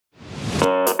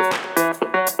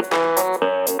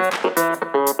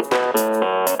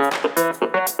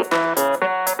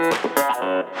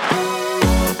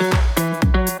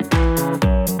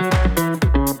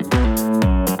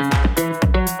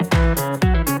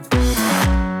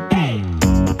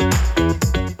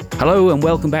Hello and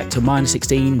welcome back to Minus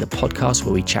 16, the podcast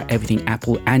where we chat everything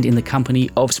Apple and in the company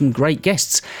of some great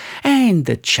guests. And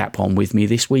the chap on with me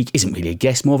this week isn't really a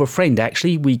guest, more of a friend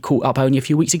actually. We caught up only a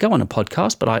few weeks ago on a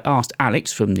podcast, but I asked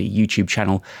Alex from the YouTube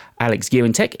channel Alex Gear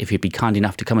and Tech if he'd be kind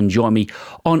enough to come and join me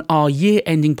on our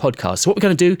year-ending podcast. So what we're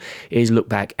going to do is look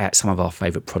back at some of our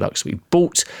favourite products we've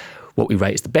bought, what we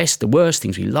rate as the best, the worst,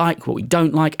 things we like, what we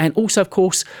don't like, and also, of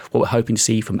course, what we're hoping to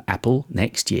see from Apple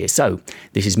next year. So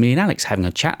this is me and Alex having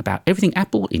a chat about everything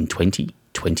Apple in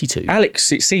 2022.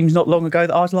 Alex, it seems not long ago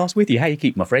that I was last with you. How you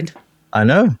keep, my friend? I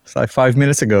know. It's like 5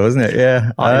 minutes ago, isn't it?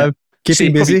 Yeah.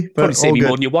 Keeping busy, probably see me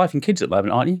more than your wife and kids at the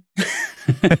moment, aren't you?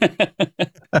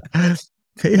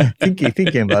 Yeah,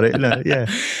 thinking about it. Yeah.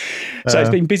 So it's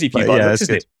been busy for you, by the way,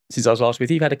 isn't it? Since I was last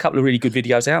with you, you've had a couple of really good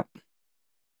videos out.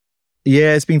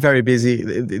 Yeah, it's been very busy.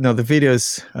 The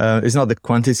videos, it's not the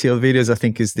quantity of videos, I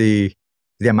think is the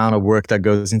amount of work that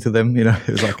goes into them.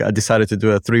 It's like I decided to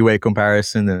do a 3-way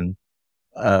comparison and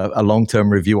a long-term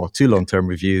review or 2 long-term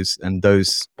reviews, and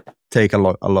those take a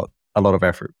lot of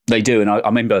effort. They do, and I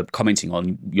remember commenting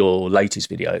on your latest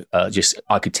video.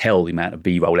 I could tell the amount of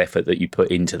B-roll effort that you put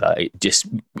into that.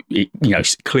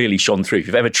 It clearly shone through. If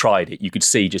you've ever tried it, you could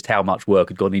see just how much work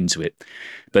had gone into it.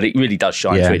 But it really does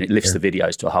shine through, and it lifts the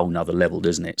videos to a whole nother level,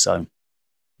 doesn't it? So,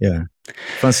 yeah,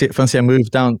 fancy I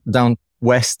moved down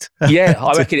west. Yeah,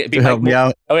 I reckon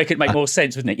it'd make more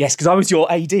sense, wouldn't it? Yes, because I was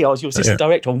your AD, I was your assistant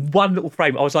director on one little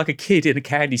frame. I was like a kid in a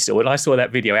candy store, and I saw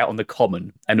that video out on the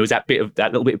common, and there was that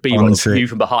little bit of B-roll view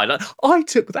from behind. Like, I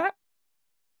took that.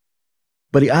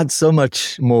 But it adds so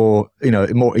much more,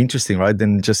 more interesting, right,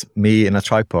 than just me in a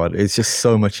tripod. It's just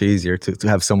so much easier to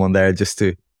have someone there just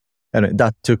to, and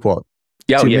that took what?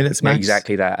 2 minutes max? Yeah,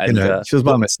 exactly that. And, she was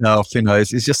by myself,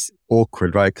 it's just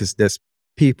awkward, right? Because there's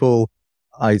people,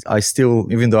 I still,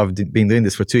 even though I've been doing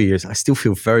this for 2 years, I still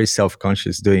feel very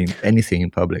self-conscious doing anything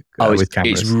in public with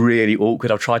cameras. It's really awkward.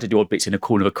 I've tried to do odd bits in a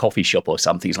corner of a coffee shop or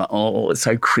something. It's like, it's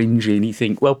so cringy. And you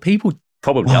think, well, people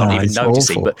probably aren't even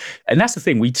noticing. Awful. And that's the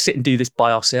thing, we sit and do this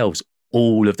by ourselves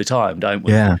all of the time, don't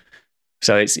we? Yeah.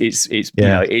 So it's it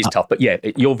is tough. But yeah,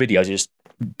 your videos have just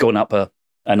gone up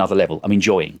another level. I'm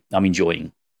enjoying.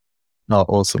 Oh,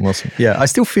 awesome. Yeah, I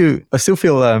still feel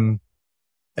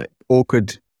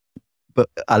awkward, but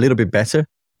a little bit better.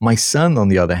 My son, on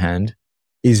the other hand,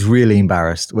 is really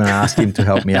embarrassed when I ask him to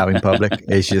help me out in public.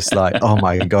 It's just like, oh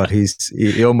my God,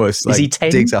 he almost like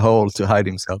digs a hole to hide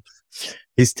himself.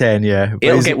 He's 10, yeah. But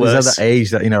It'll get worse. He's at that age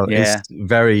that, is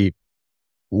very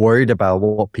worried about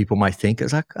what people might think.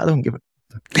 It's like, I don't give a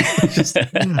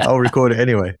I'll record it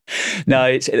anyway. No,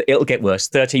 it'll get worse.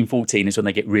 13, 14 is when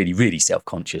they get really, really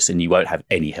self-conscious, and you won't have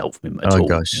any help from him at all.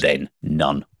 Gosh. Then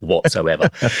none whatsoever.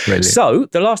 Really? So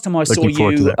the last time I saw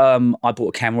you, I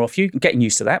bought a camera off you. I'm getting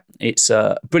used to that. It's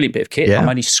a brilliant bit of kit. Yeah. I'm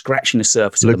only scratching the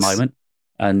surface at the moment.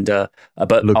 And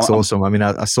but looks awesome. I mean,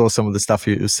 I saw some of the stuff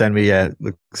you sent me. Yeah,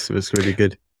 it was really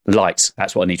good. Lights.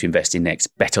 That's what I need to invest in next.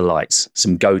 Better lights.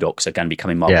 Some Godocs are going to be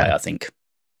coming my way, I think.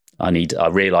 I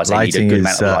realise I need a good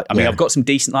amount of light. I mean, I've got some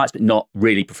decent lights, but not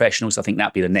really professional. So I think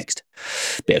that'd be the next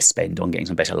bit of spend on getting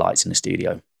some better lights in the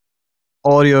studio.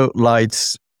 Audio,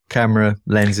 lights, camera,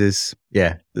 lenses.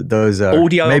 Yeah, those are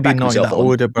audio. Maybe not in that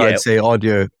order, but I'd say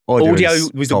audio. Audio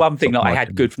was the one thing that I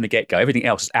had good from the get-go. Everything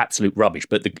else is absolute rubbish.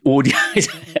 But the audio,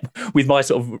 with my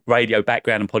sort of radio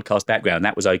background and podcast background,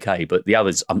 that was okay. But the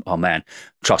others, oh man,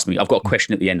 trust me, I've got a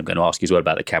question at the end I'm going to ask you as well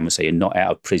about the camera, so you're not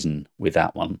out of prison with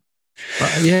that one.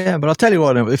 Yeah, but I'll tell you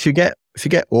what, if you get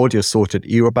audio sorted,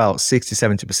 you're about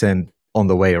 60-70% on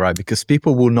the way, right? Because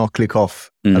people will not click off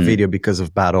a video because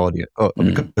of bad audio or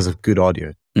because of good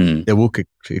audio. They will click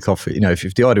off it.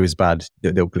 If the audio is bad,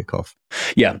 they'll click off.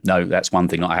 Yeah, no, that's one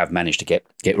thing that I have managed to get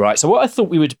right. So what I thought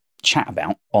we would chat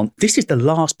about this is the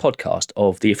last podcast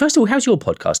of the year. First of all, how's your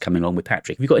podcast coming along with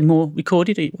Patrick? Have you got any more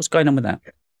recorded? What's going on with that?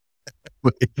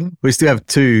 We still have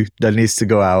 2 that needs to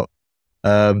go out.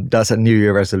 That's a New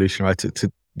Year resolution, right?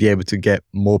 To be able to get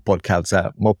more podcasts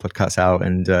out,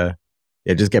 and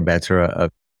just get better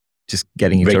at just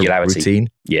getting into a routine.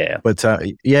 Yeah, but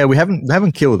we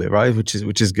haven't killed it, right? Which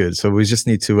is good. So we just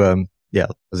need to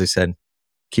as I said,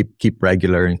 keep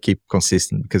regular and keep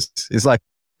consistent, because it's like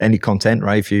any content,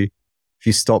 right? If you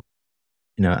stop,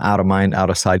 out of mind, out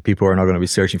of sight, people are not going to be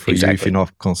searching for you if you're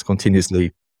not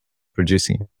continuously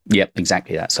producing. Yep,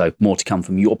 exactly that. So more to come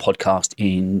from your podcast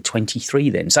in 23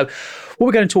 then. So what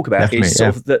we're going to talk about is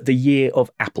sort of the year of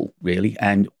Apple, really,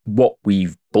 and what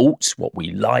we've bought, what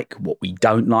we like, what we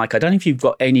don't like. I don't know if you've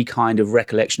got any kind of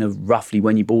recollection of roughly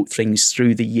when you bought things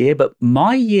through the year, but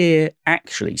my year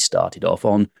actually started off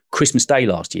on Christmas Day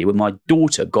last year when my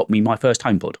daughter got me my first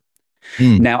HomePod.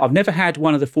 Now, I've never had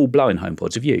one of the full-blown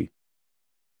HomePods. Have you?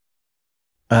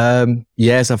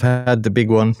 Yes, I've had the big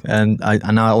one, and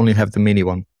I now only have the mini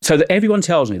one. So that everyone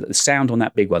tells me that the sound on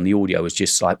that big one, the audio was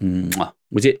just like, mwah.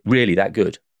 Was it really that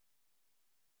good?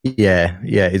 Yeah,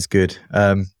 it's good.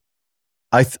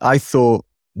 I thought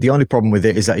the only problem with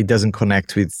it is that it doesn't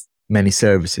connect with many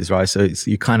services, right? So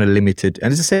you're kind of limited,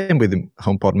 and it's the same with the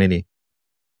HomePod Mini.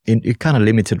 You're kind of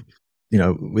limited,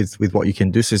 with what you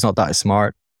can do. So it's not that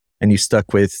smart, and you're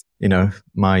stuck with,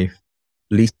 my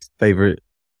least favorite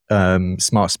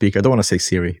smart speaker. I don't want to say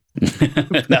Siri.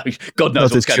 No, God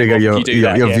knows what's trigger going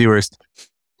on. your viewers.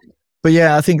 But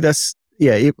yeah, I think that's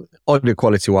audio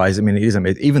quality wise. I mean, it is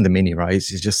amazing. Even the Mini, right?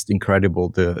 It's just incredible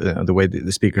the way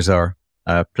the speakers are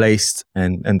placed,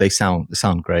 and they sound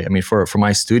great. I mean, for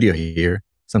my studio here,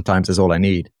 sometimes that's all I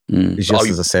need. It's just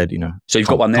as I said, So you've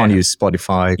got one there. Can't use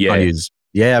Spotify. Yeah. Can't use.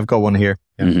 Yeah, I've got one here.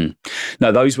 Yeah. Mm-hmm.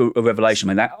 No, those were a revelation.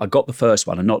 I mean, I got the first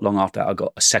one, and not long after that, I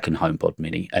got a second HomePod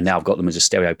Mini, and now I've got them as a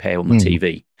stereo pair on my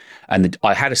TV. And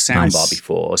I had a soundbar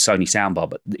before, a Sony soundbar,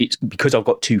 but it's because I've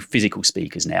got two physical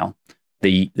speakers now.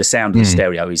 The sound of the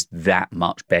stereo is that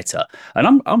much better.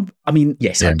 And I mean,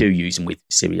 yes, I do use them with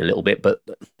Siri a little bit, but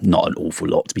not an awful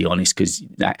lot, to be honest. Because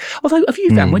although, have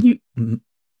you found when you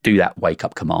do that wake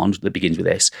up command that begins with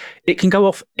S, it can go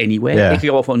off anywhere. Yeah. It can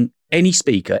go off on any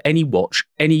speaker, any watch,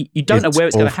 you don't know where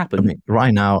it's going to happen. I mean,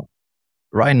 right now,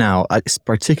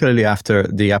 particularly after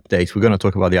the update, we're going to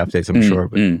talk about the updates, I'm sure.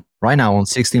 But right now on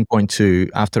 16.2,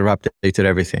 after I've updated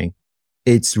everything,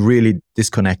 it's really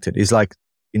disconnected. It's like,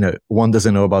 one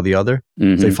doesn't know about the other.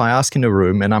 So if I ask in a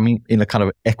room, and I'm in a kind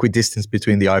of equidistance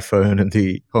between the iPhone and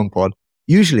the HomePod,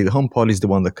 usually the HomePod is the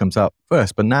one that comes up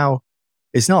first, but now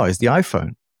it's not, it's the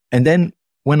iPhone. And then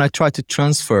when I try to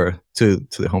transfer to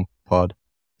the HomePod,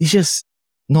 it's just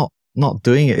not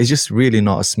doing it. It's just really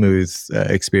not a smooth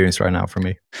experience right now for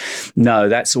me. No,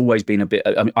 that's always been a bit.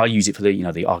 I mean, I use it for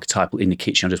the archetypal in the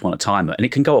kitchen. I just want a timer, and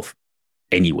it can go off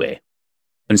anywhere.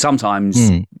 And sometimes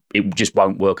it just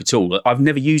won't work at all. I've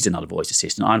never used another voice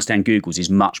assistant. I understand Google's is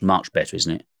much, much better,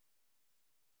 isn't it?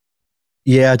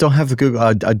 Yeah, I don't have the Google.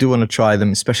 I do want to try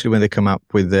them, especially when they come up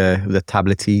with the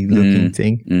tablet-y looking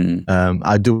thing.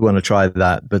 I do want to try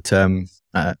that, but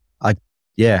I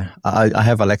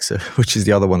have Alexa, which is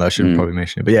the other one that I should probably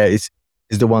mention. But yeah, it's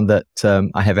the one that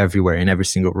I have everywhere in every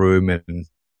single room and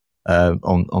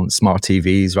on smart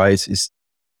TVs. Right,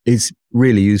 it's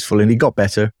really useful, and it got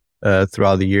better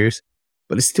throughout the years,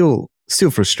 but it still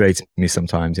frustrates me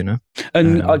sometimes,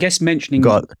 And I guess mentioning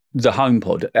the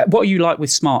HomePod, what are you like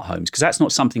with smart homes? Because that's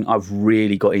not something I've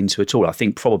really got into at all. I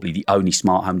think probably the only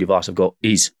smart home device I've got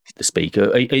is the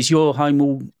speaker. Is your home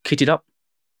all kitted up?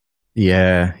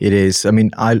 Yeah, it is. I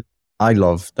mean, I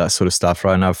love that sort of stuff,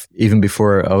 right? And even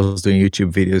before I was doing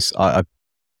YouTube videos, I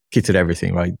kitted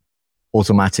everything, right?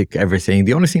 Automatic everything.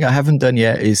 The only thing I haven't done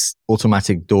yet is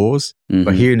automatic doors.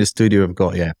 But here in the studio, I've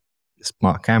got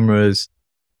smart cameras,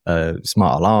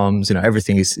 smart alarms.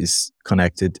 Everything is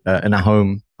connected. And at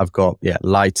home, I've got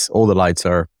lights. All the lights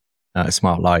are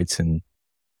smart lights, and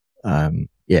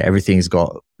everything's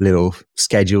got little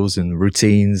schedules and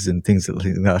routines and things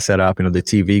that are set up. The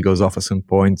TV goes off at some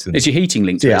point. And is your heating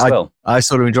linked to it as well? I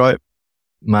sort of enjoy it.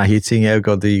 My heating, I've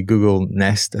got the Google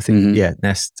Nest, I think.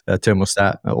 Nest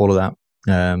thermostat, all of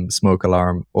that, smoke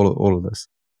alarm, all of this.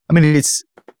 I mean,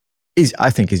 I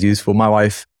think it's useful. My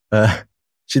wife,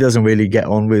 she doesn't really get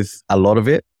on with a lot of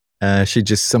it. She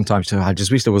just sometimes, I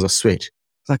just wish there was a switch.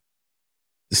 It's like,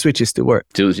 the switches still work.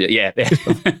 Yeah.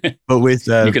 But with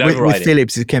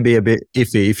Philips, it can be a bit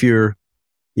iffy.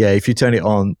 If you turn it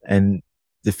on and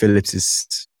the Philips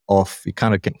is off, it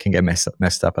kind of can get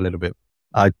messed up a little bit.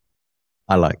 I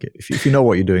like it. If you know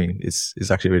what you're doing,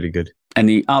 it's actually really good. And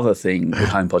the other thing with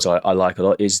HomePods I like a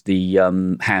lot is the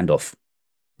handoff.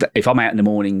 If I'm out in the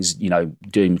mornings,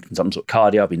 doing some sort of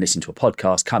cardio, I've been listening to a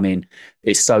podcast, come in,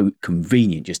 it's so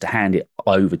convenient just to hand it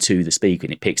over to the speaker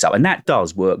and it picks up. And that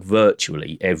does work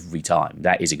virtually every time.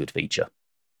 That is a good feature.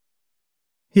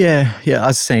 Yeah. I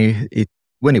was saying,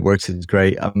 when it works, it's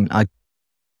great.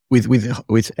 With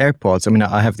AirPods, I mean,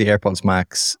 I have the AirPods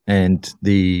Max and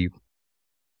the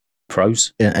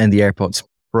Pros and the AirPods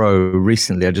Pro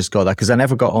recently. I just got that because I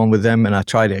never got on with them, and I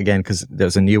tried it again because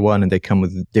there's a new one and they come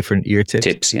with different ear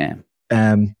tips. Yeah.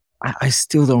 I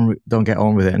still don't get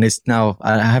on with it, and it's now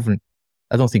I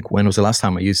don't think when was the last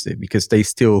time I used it, because they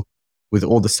still, with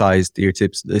all the sized ear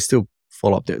tips, they still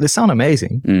fall up. They sound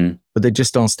amazing, but they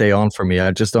just don't stay on for me.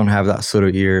 I just don't have that sort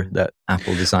of ear that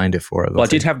Apple designed it for. Well, I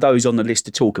did have those on the list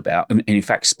to talk about. And in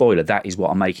fact, spoiler, that is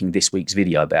what I'm making this week's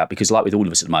video about, because like with all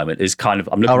of us at the moment, there's kind of,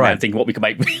 I'm looking around thinking what we can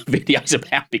make videos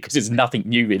about, because there's nothing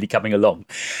new really coming along.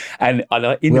 And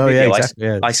in the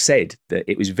video, I said that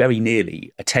it was very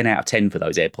nearly a 10 out of 10 for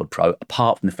those AirPod Pro,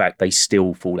 apart from the fact they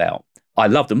still fall out. I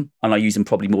love them, and I use them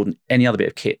probably more than any other bit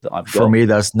of kit that I've got. For me,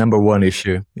 that's number one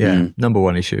issue. Yeah, number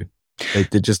one issue.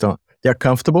 They just don't. They're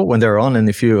comfortable when they're on, and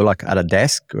if you're like at a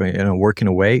desk, or, working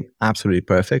away, absolutely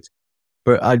perfect.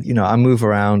 But I move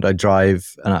around, I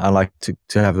drive, and I like to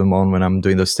have them on when I'm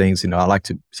doing those things. I like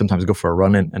to sometimes go for a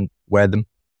run and wear them,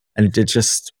 and it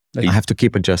just I have to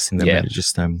keep adjusting them. Yeah. And it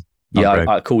just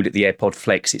I called it the AirPod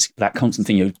Flex. It's that constant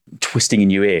thing you're twisting in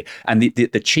your ear. And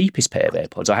the cheapest pair of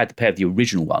AirPods, I had the pair of the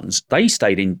original ones. They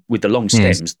stayed in with the long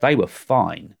stems. They were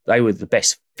fine. They were the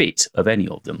best fit of any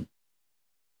of them.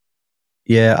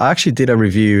 Yeah, I actually did a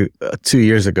review 2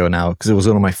 years ago now, because it was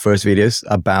one of my first videos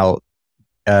about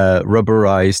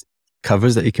rubberized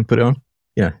covers that you can put on.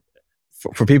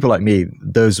 For people like me,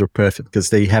 those are perfect because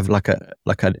they have like a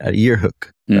ear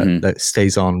hook that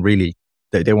stays on. Really,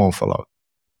 they won't fall out.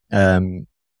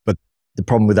 But the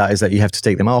problem with that is that you have to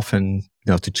take them off and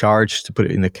to charge, to put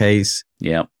it in the case.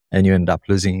 Yeah, and you end up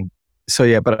losing. So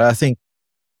yeah, but I think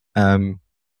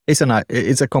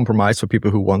it's a compromise for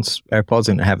people who want AirPods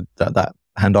and have that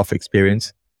handoff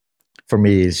experience. For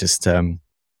me, it's just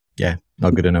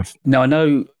not good enough. Now I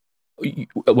know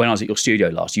when I was at your studio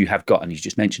last, you have got, and you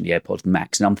just mentioned the AirPods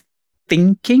Max, and I'm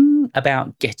thinking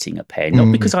about getting a pair,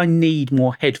 not because I need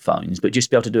more headphones, but just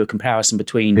to be able to do a comparison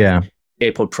between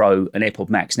AirPod Pro and AirPod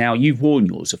Max. Now, you've worn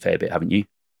yours a fair bit, haven't you?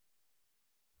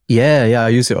 Yeah, I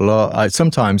use it a lot.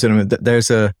 Sometimes, there's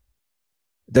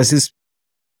this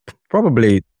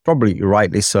probably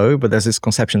rightly so, but there's this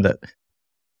conception that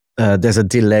there's a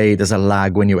delay, there's a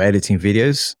lag when you're editing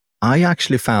videos. I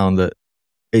actually found that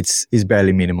it's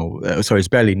barely minimal. It's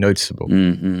barely noticeable.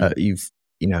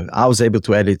 I was able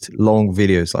to edit long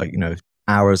videos, like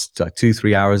hours, like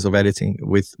 2-3 hours of editing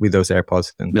with those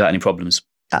AirPods, and without any problems.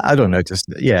 I don't know.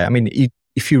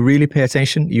 If you really pay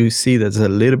attention, you see there's a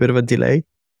little bit of a delay,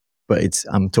 but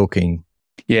I'm talking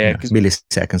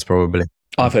milliseconds probably.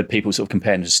 I've heard people sort of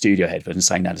comparing to studio headphones and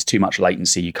saying that there's too much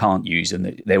latency, you can't use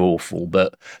them, they're awful.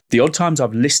 But the odd times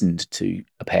I've listened to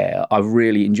a pair, I've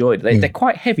really enjoyed it. They're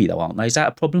quite heavy though, aren't they? Is that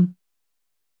a problem?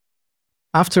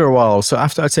 After a while, so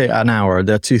after I'd say an hour,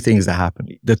 there are two things that happen.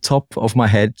 The top of my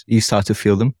head, you start to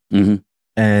feel them,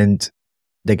 and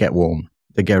they get warm.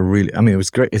 They get really, it was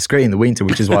great. It's great in the winter,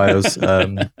 which is why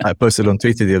I posted on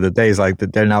Twitter the other day. It's like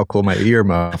they're now called my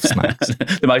earmuffs, Max.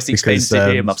 The most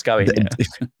expensive earmuffs going.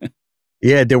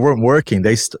 Yeah, they weren't working.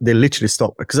 They literally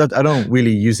stopped, because I don't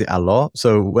really use it a lot.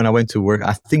 So when I went to work,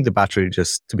 I think the battery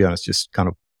just kind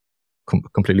of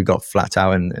completely got flat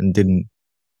out and didn't.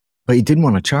 But it didn't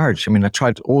want to charge. I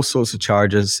tried all sorts of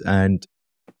chargers, and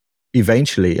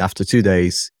eventually, after 2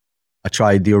 days, I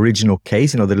tried the original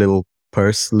case, the little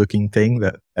purse-looking thing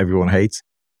that everyone hates.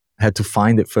 I had to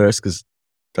find it first, because I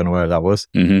don't know where that was.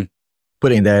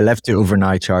 Put it in there, left it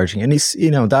overnight charging, and it's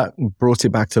that brought it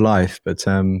back to life. But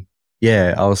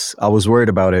I was worried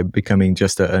about it becoming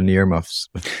just an earmuffs.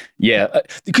 Yeah,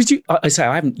 because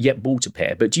I haven't yet bought a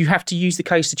pair, but do you have to use the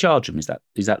case to charge them? Is that?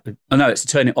 Oh no, it's to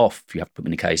turn it off. You have to put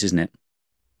them in the case, isn't it?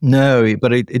 No,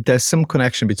 but there's some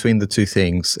connection between the two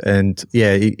things, and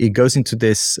it goes into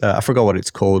this. I forgot what it's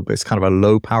called, but it's kind of a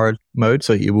low powered mode.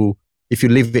 So if you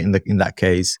leave it in that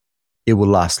case, it will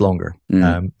last longer.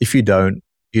 If you don't,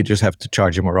 you just have to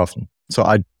charge it more often. So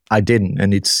I didn't,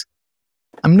 and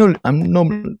I'm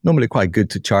normally quite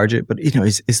good to charge it, but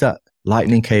it's that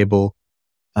lightning cable,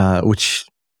 which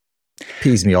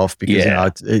pees me off,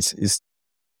 because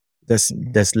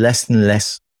there's less and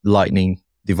less lightning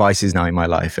devices now in my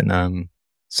life, and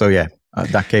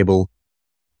that cable,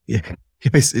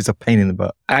 it's a pain in the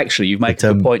butt. Actually, you've made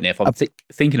a good point there. If I'm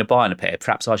thinking of buying a pair,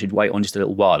 perhaps I should wait on just a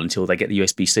little while until they get the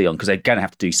USB-C on, because they're going to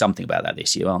have to do something about that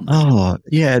this year, aren't they? Oh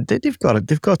yeah, they've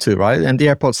got to, right? And the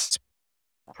AirPods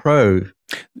Pro,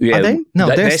 are they? No,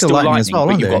 they're still lightning as well,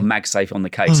 but aren't you've they? got MagSafe on the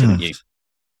case, haven't you?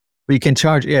 But you can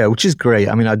charge, which is great.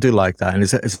 I do like that, and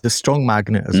it's a strong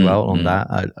magnet as well on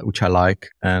that, which I like.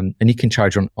 And you can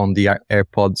charge on the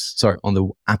on the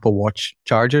Apple Watch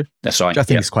charger. That's right. Which I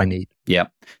think is quite neat. Yeah,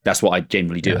 that's what I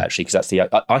generally do actually, because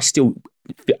that's I still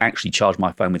actually charge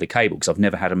my phone with a cable, because I've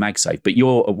never had a MagSafe. But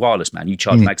you're a wireless man. You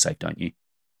charge MagSafe, don't you?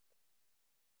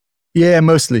 Yeah,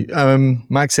 mostly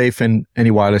MagSafe and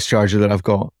any wireless charger that I've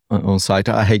got on site.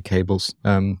 I hate cables.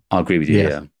 I agree with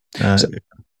you. Yeah.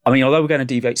 I mean, although we're going to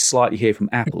deviate slightly here from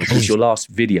Apple, because your last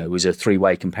video was a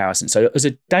three-way comparison. So as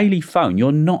a daily phone,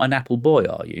 you're not an Apple boy,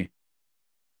 are you?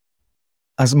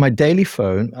 As my daily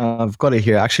phone, I've got it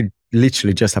here. Actually,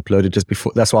 literally just uploaded just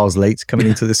before. That's why I was late coming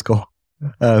into this call.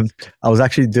 I was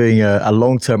actually doing a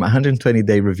long-term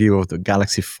 120-day review of the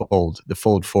Galaxy Fold, the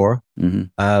Fold 4.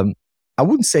 Mm-hmm. I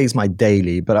wouldn't say it's my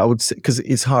daily, but I would say, because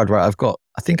it's hard, right?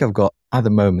 I think I've got at the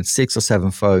moment 6 or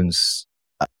 7 phones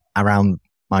around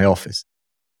my office.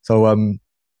 So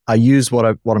I use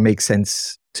what makes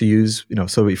sense to use.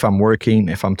 So if I'm working,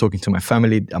 if I'm talking to my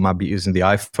family, I might be using the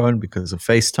iPhone because of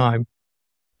FaceTime.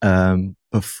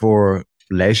 But for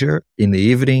leisure in the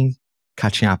evening,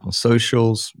 catching up on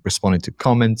socials, responding to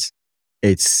comments,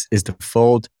 it's the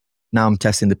Fold. Now I'm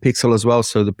testing the Pixel as well.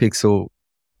 So the Pixel,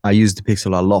 I use the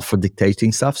Pixel a lot for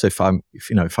dictating stuff. So if I'm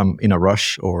in a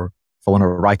rush, or if I want to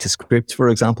write a script, for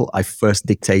example, I first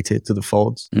dictate it to the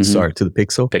Fold. Mm-hmm. Sorry, to the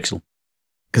Pixel.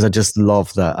 Because I just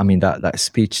love that. I mean, that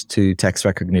speech to text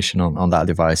recognition on that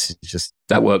device is just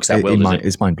that works that well.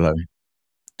 It's mind blowing.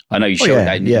 I know you showed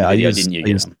that in the video, didn't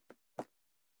you?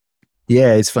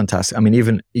 Yeah, it's fantastic. I mean,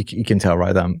 even you can tell,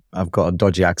 right? I've got a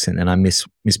dodgy accent and I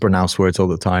mispronounce words all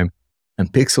the time.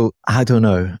 And Pixel, I don't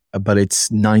know, but it's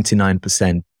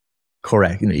 99%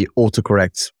 correct. It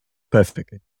autocorrects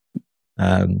perfectly.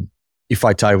 If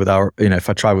I try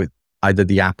with either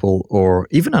the Apple or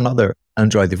even another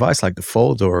Android device like the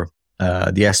Fold or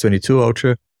the S22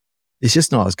 Ultra, it's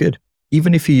just not as good.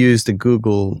 Even if you use the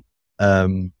Google,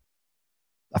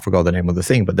 I forgot the name of the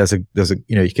thing, but there's a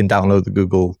you can download the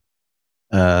Google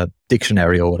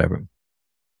dictionary or whatever.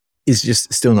 It's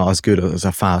just still not as good as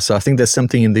a file. So I think there's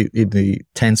something in the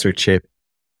Tensor chip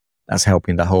that's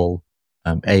helping the whole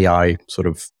AI sort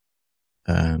of.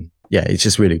 It's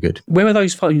just really good. Where are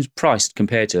those phones priced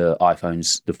compared to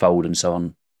iPhones, the Fold and so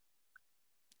on?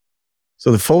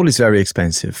 So the Fold is very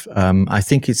expensive. I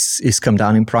think it's come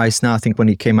down in price now. I think when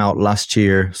it came out last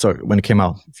year, when it came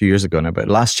out a few years ago now, but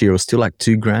last year it was still like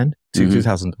 $2,000,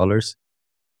 $2,000.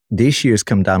 This year's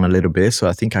come down a little bit. So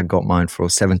I think I got mine for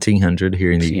 $1,700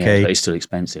 here in the UK. Yeah, it's still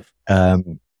expensive.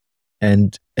 And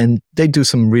they do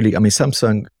some really, I mean,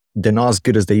 Samsung, they're not as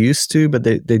good as they used to, but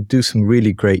they do some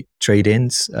really great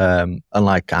trade-ins.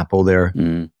 Unlike Apple, they're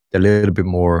a little bit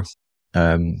more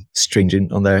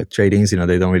stringent on their trade-ins.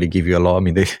 They don't really give you a lot. I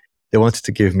mean, they wanted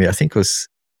to give me, I think it was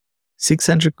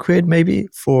 £600 maybe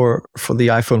for the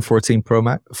iPhone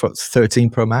 13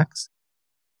 Pro Max.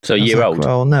 So a year old?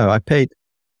 Well, no, I paid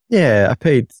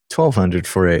 $1,200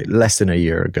 for it less than a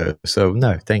year ago. So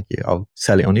no, thank you. I'll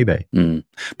sell it on eBay.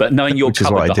 But knowing your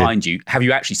cupboard behind you, have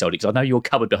you actually sold it? Because I know your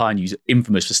cupboard behind you is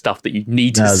infamous for stuff that you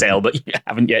need to sell, but you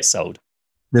haven't yet sold.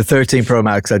 The 13 Pro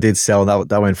Max I did sell.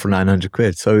 That went for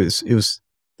 £900. So it was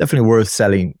definitely worth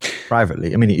selling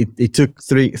privately. I mean, it took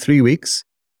three weeks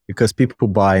because people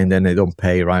buy and then they don't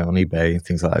pay right on eBay and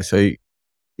things like that. So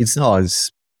it's not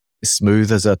as smooth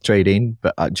as a trade-in.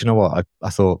 But do you know what? I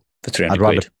thought for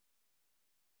 £300.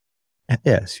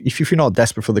 Yes, if you're not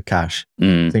desperate for the cash,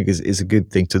 I think is a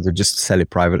good thing to just sell it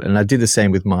private. And I did the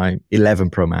same with my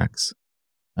 11 Pro Max.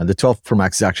 And the 12 Pro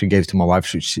Max I actually gave to my wife.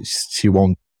 She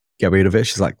won't get rid of it.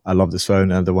 She's like, I love this phone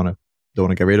and I don't want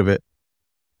to get rid of it.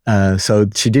 So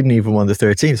she didn't even want the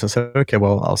 13. So I said, okay,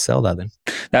 well, I'll sell that then.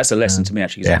 That's a lesson to me,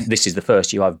 actually, because this is the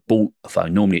first year I've bought a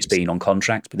phone. Normally it's been on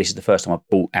contract, but this is the first time I've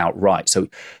bought outright. So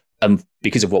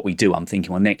because of what we do, I'm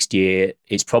thinking, well, next year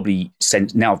it's probably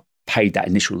now I've paid that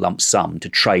initial lump sum to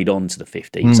trade on to the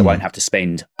 15. So I won't have to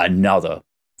spend another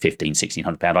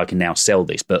 £1,600. I can now sell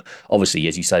this. But obviously,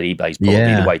 as you said, eBay is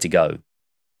probably the way to go.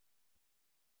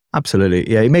 Absolutely.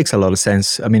 Yeah, it makes a lot of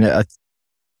sense. I mean, I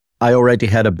already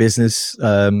had a business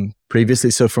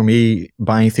previously. So for me,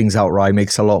 buying things outright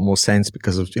makes a lot more sense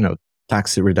because of,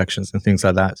 tax reductions and things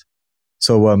like that.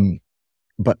 So,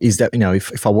 but is that,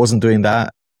 if I wasn't doing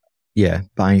that,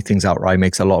 buying things outright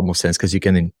makes a lot more sense because you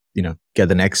can, get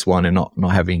the next one and not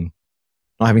having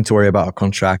to worry about a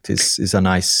contract is a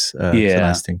nice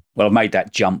thing. Well, I've made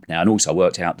that jump now, and also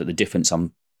worked out that the difference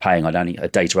I'm paying on a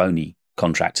data only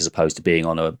contract as opposed to being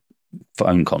on a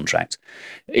phone contract,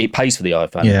 it pays for the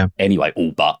iPhone anyway.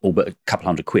 All but a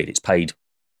couple £100. It's paid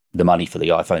the money for the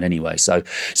iPhone anyway. So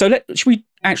should we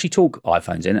actually talk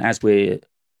iPhones then as we're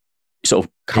sort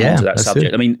of come onto that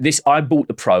subject? I mean, I bought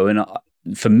the Pro, and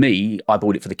for me, I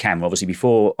bought it for the camera. Obviously,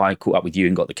 before I caught up with you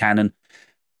and got the Canon,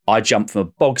 I jumped from a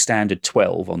bog standard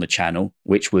 12 on the channel,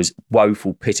 which was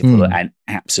woeful, pitiful, and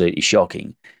absolutely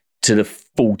shocking, to the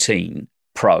 14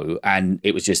 Pro, and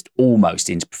it was just almost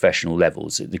into professional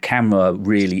levels. The camera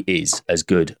really is as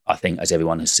good, I think, as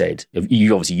everyone has said.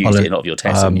 You obviously used it in a lot of your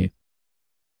tests, haven't you?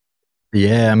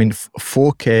 Yeah, I mean,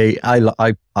 4K.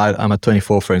 I'm at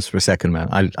 24 frames per second, man.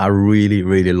 I really,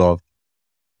 really love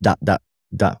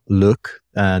that look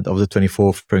of the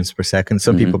 24 frames per second.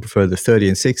 Some people prefer the 30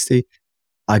 and 60.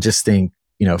 I just think,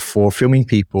 for filming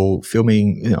people,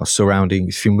 filming,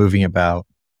 surroundings, if you're moving about,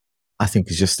 I think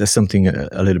it's just, there's something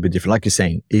a little bit different. Like you're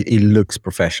saying, it looks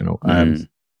professional.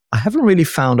 I haven't really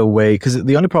found a way, because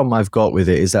the only problem I've got with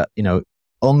it is that,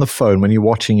 on the phone, when you're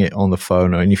watching it on the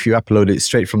phone, and if you upload it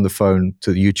straight from the phone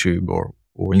to YouTube or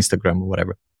Instagram or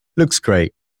whatever, looks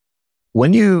great.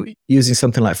 When you're using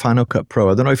something like Final Cut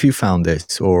Pro, I don't know if you found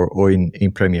this or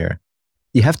in Premiere,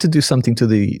 you have to do something to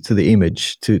the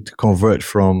image to convert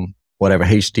from whatever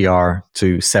HDR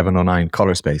to 709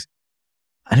 color space.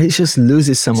 And it just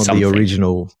loses some of the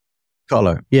original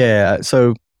color. Yeah.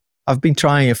 So I've been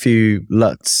trying a few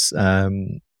LUTs,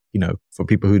 for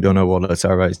people who don't know what LUTs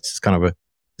are, right? It's kind of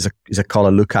it's a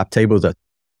color lookup table that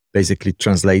basically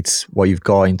translates what you've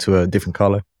got into a different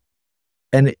color.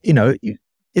 And,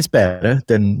 it's better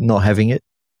than not having it,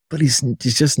 but it's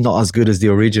just not as good as the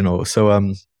original.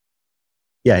 So,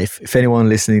 yeah, if anyone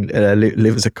listening,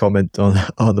 leave us a comment on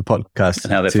the podcast.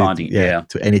 And how they're finding it. Yeah.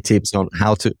 To any tips on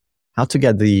how to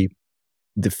get the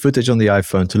footage on the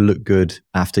iPhone to look good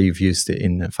after you've used it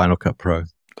in Final Cut Pro.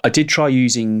 I did try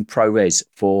using ProRes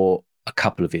for a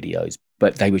couple of videos,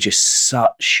 but they were just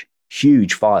such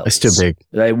huge files. It's too big.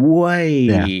 They're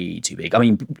way too big. I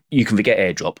mean, you can forget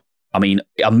AirDrop. I mean,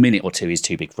 a minute or two is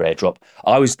too big for AirDrop.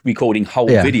 I was recording whole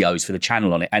videos for the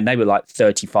channel on it, and they were like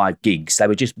 35 gigs. They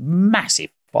were just massive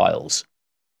files.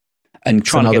 And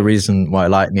it's another reason why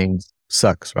Lightning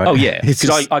sucks, right? Oh, yeah.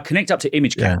 Because I connect up to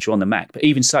image capture on the Mac, but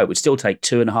even so, it would still take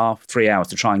 2.5, 3 hours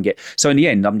to try and get. So in the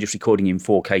end, I'm just recording in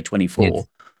 4K 24. Yes.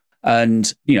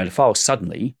 And, the file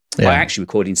suddenly, I actually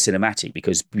recorded in cinematic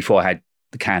because before I had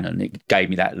the Canon, it gave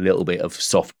me that little bit of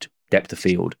soft depth of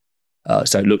field.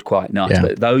 So it looked quite nice. Yeah.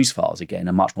 But those files, again,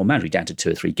 are much more manually down to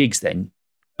 2 or 3 gigs then.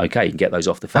 Okay, you can get those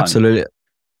off the phone. Absolutely.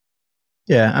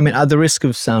 Yeah, I mean, at the risk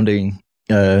of sounding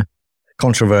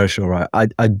controversial, right?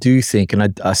 I do think,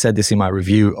 and I said this in my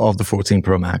review of the 14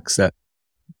 Pro Max, that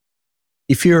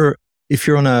if you're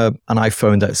on an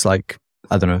iPhone that's like,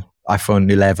 I don't know,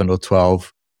 iPhone 11 or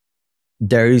 12,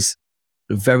 there is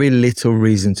very little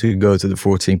reason to go to the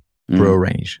 14 Pro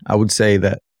range. I would say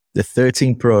that the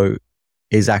 13 Pro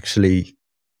is actually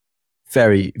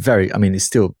very, very, I mean, it's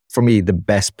still, for me, the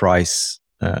best price,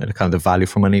 kind of the value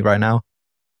for money right now.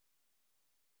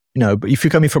 But if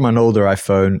you're coming from an older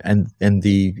iPhone and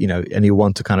you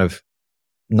want to kind of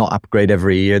not upgrade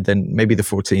every year, then maybe the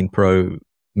 14 Pro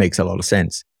makes a lot of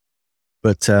sense.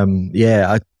 But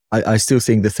I still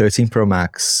think the 13 Pro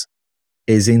Max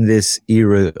is in this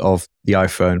era of the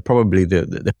iPhone, probably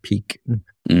the peak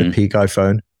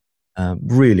iPhone.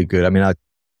 Really good. I mean,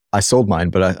 I sold mine,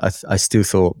 but I still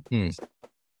thought,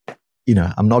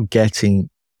 I'm not getting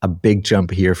a big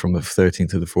jump here from the 13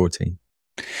 to the 14.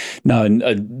 No,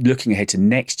 and looking ahead to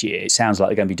next year, it sounds like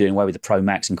they're going to be doing away with the Pro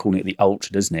Max and calling it the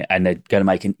Ultra, doesn't it? And they're going to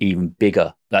make an even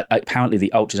bigger. Apparently,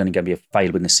 the Ultra is only going to be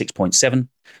available in the 6.7, and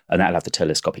that'll have the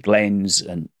telescopic lens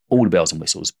and all the bells and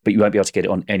whistles, but you won't be able to get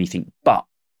it on anything but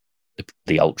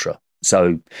the Ultra.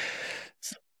 So,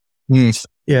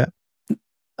 yeah.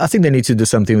 I think they need to do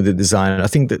something with the design. I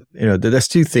think that, there's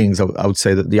 2 things I would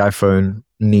say that the iPhone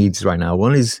needs right now.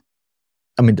 One is,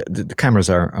 I mean, the cameras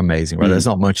are amazing, right? There's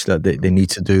not much that they need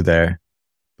to do there.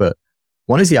 But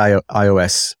one is the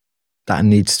iOS that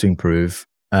needs to improve.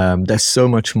 There's so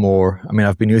much more. I mean,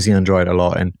 I've been using Android a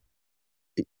lot, and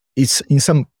it's in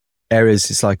some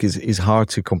areas, it's hard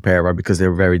to compare, right? Because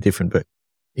they're very different. But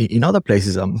in other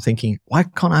places, I'm thinking, why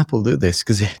can't Apple do this?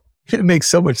 Because it makes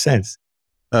so much sense.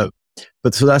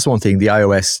 But so that's one thing. The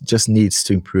iOS just needs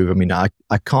to improve. I mean, I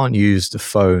can't use the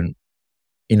phone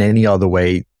in any other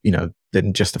way,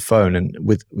 than just a phone. And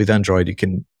with Android, you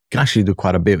can actually do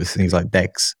quite a bit with things like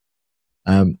Dex.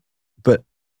 But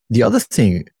the other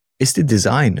thing is the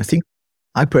design. I think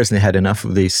I personally had enough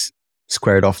of this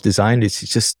squared off design. It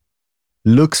just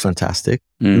looks fantastic.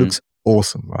 It looks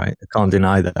awesome, right? I can't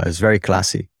deny that. It's very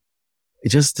classy. It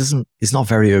just it's not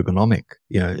very ergonomic.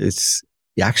 It's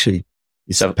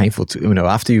painful to,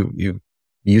 after you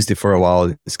used it for a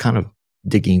while, it's kind of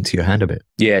digging into your hand a bit.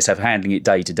 Yeah, so for handling it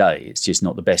day to day, it's just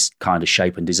not the best kind of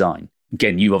shape and design.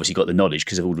 Again, you've obviously got the knowledge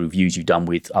because of all the reviews you've done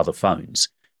with other phones,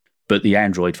 but the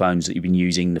Android phones that you've been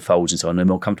using, the Folds and so on, are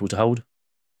more comfortable to hold?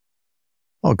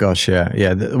 Oh gosh, yeah.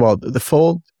 The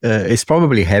Fold is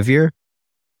probably heavier,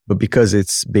 but because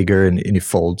it's bigger and it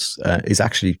folds, it's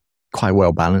actually quite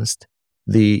well balanced.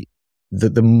 The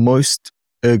most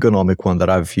ergonomic one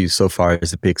that I've used so far is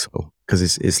the Pixel,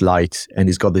 because it's light and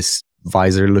it's got this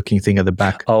visor looking thing at the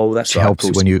back. Oh, that's right. Helps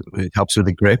it helps with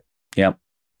the grip. Yeah.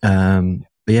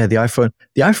 But yeah, the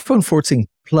iPhone 14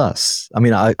 Plus. I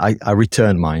mean, I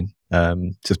returned mine.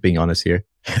 Just being honest here,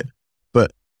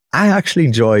 but I actually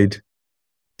enjoyed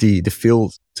the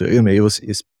feel. I mean,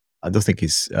 I don't think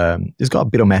it's got a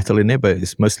bit of metal in it, but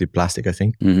it's mostly plastic, I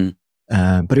think.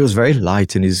 Mm-hmm. But it was very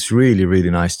light and it's really, really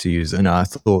nice to use. And I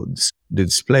thought the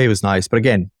display was nice. But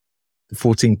again, the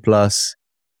 14 Plus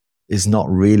is not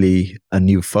really a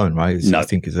new phone, right? No. I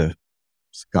think it's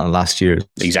kind of last year.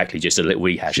 Exactly, just a little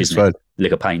rehash, isn't it?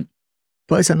 Lick of paint.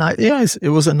 But it's a nice,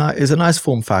 it's a nice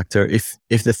form factor. If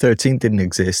the 13 didn't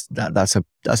exist, that's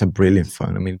a brilliant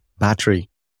phone. I mean,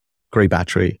 great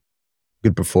battery,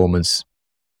 good performance.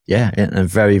 Yeah, and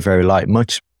very, very light,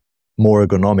 much more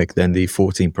ergonomic than the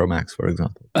 14 Pro Max, for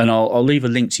example. And I'll leave a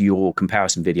link to your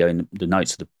comparison video in the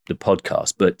notes of the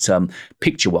podcast. But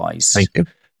picture-wise, thank you.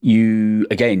 You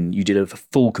did a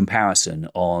full comparison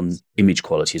on image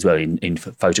quality as well in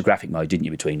photographic mode, didn't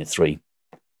you, between the three?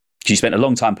 Because you spent a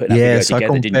long time putting that video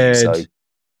together, didn't you? So,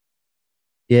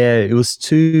 yeah, it was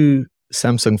two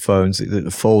Samsung phones, the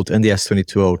Fold and the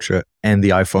S22 Ultra and the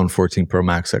iPhone 14 Pro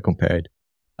Max I compared.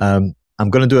 I'm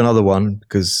going to do another one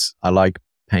because I like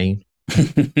pain.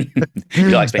 You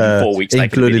like spending 4 weeks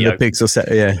making a video. Including the Pixel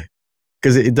 7, yeah,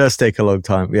 because it does take a long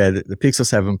time. Yeah, the Pixel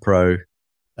 7 Pro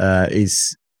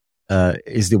is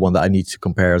the one that I need to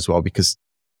compare as well because,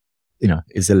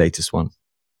 it's the latest one.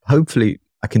 Hopefully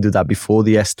I can do that before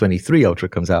the S23 Ultra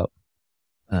comes out.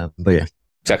 But yeah.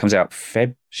 So that comes out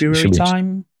February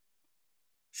time?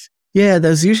 Yeah,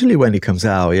 that's usually when it comes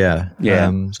out, yeah.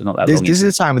 Yeah, so not that long. This is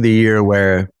the time of the year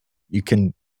where you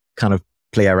can kind of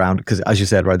play around because, as you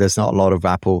said, right, there's not a lot of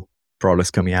Apple products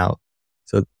coming out.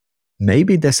 So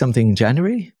maybe there's something in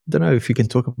January. I don't know if you can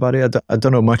talk about it. I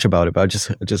don't know much about it, but I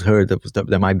just heard that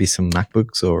there might be some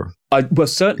MacBooks or...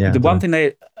 certainly. Yeah, the one thing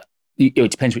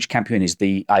it depends which camp you're in, is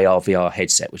the AR VR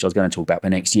headset, which I was going to talk about for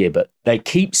next year. But they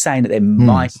keep saying that there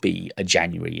might be a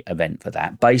January event for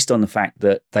that based on the fact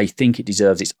that they think it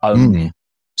deserves its own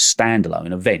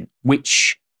standalone event,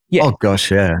 which... Yeah. Oh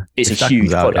gosh, yeah. It's a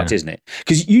huge product, isn't it?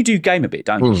 Because you do game a bit,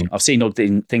 don't you? I've seen odd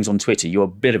things on Twitter. You're a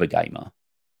bit of a gamer.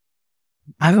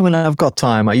 I've got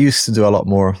time. I used to do a lot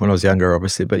more when I was younger,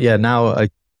 obviously. But yeah, now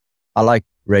I like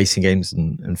racing games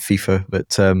and FIFA.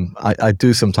 But I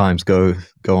do sometimes go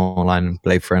online and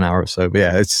play for an hour or so. But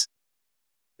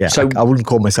yeah, so I wouldn't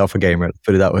call myself a gamer, let's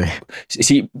put it that way.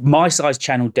 See, my size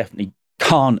channel definitely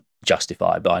can't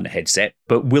justify buying a headset,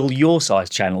 but will your size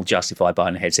channel justify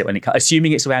buying a headset when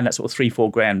assuming it's around that sort of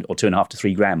 $3-4 grand or $2.5 to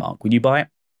 $3 grand mark? Would you buy it?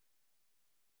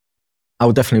 I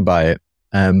would definitely buy it.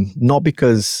 Not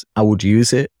because I would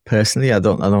use it personally. I'm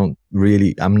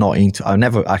not into. I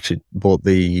never actually bought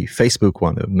the Facebook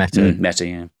one, the Meta. Meta,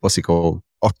 yeah. What's it called?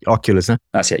 Oculus, huh?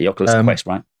 That's it. The Oculus Quest,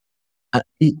 right?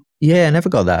 Yeah, I never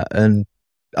got that, and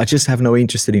I just have no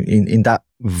interest in that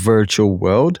virtual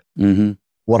world. Mm-hmm.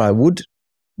 What I would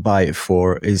buy it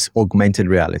for is augmented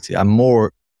reality. I'm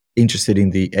more interested in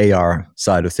the AR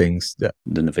side of things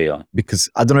than the VR, because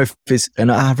I don't know if it's.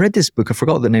 And I've read this book. I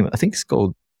forgot the name. I think it's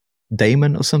called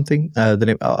Damon or something. The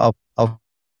name. I'll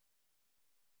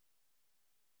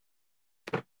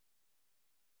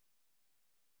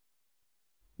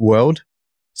world.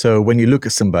 So when you look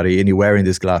at somebody and you're wearing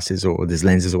these glasses or these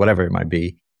lenses or whatever it might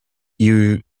be,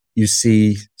 you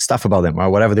see stuff about them or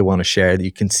whatever they want to share.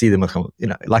 You can see them,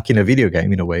 like in a video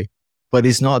game in a way. But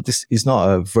it's not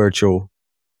a virtual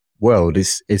world.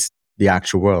 It's the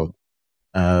actual world.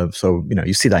 So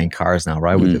you see that in cars now,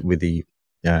 right? With the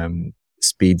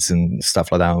speeds and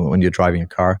stuff like that when you're driving a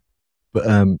car. But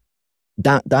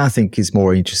that I think is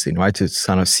more interesting, right? To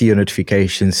kind of see your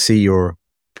notifications, see your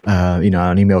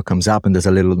an email comes up and there's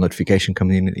a little notification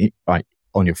coming in right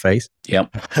on your face. Yeah.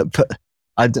 But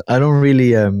I don't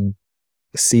really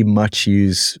see much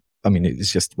use. I mean,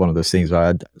 it's just one of those things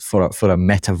where for a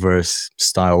metaverse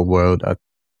style world, I'm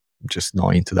just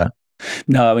not into that.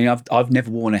 No, I mean, I've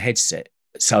never worn a headset.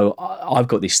 So I've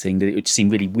got this thing that it would seem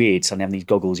really weird suddenly having these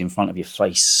goggles in front of your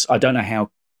face. I don't know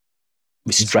how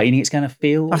restraining it's going to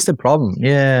feel. That's the problem.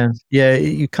 Yeah.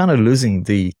 You're kind of losing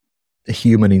the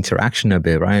human interaction a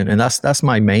bit, right? And that's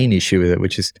my main issue with it,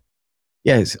 which is,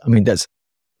 yes, I mean, there's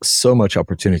so much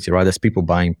opportunity, right? There's people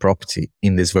buying property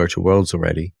in these virtual worlds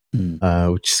already,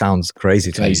 which sounds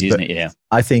crazy to me. Crazy, isn't it? Yeah.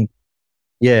 I think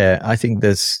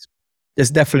there's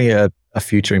definitely a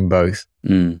future in both.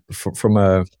 From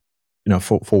a,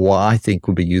 for what I think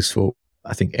would be useful,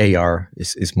 I think AR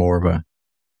is more of a,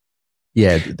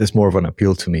 there's more of an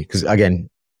appeal to me. Because again,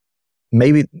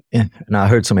 maybe, and I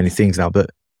heard so many things now, but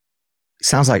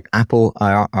sounds like Apple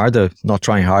are not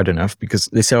trying hard enough, because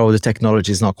they say, oh, the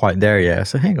technology is not quite there yet.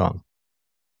 So hang on.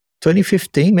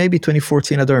 2015, maybe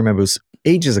 2014, I don't remember. It was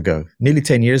ages ago, nearly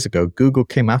 10 years ago. Google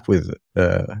came up with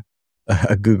a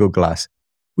Google Glass,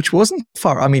 which wasn't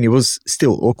far. I mean, it was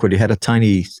still awkward. It had a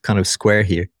tiny kind of square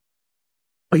here,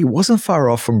 but it wasn't far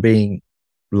off from being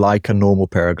like a normal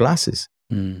pair of glasses.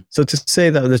 So to say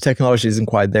that the technology isn't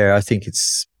quite there, I think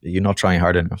you're not trying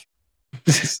hard enough.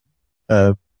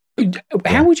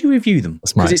 How would you review them?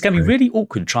 Because it's going to be really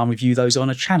awkward to try and review those on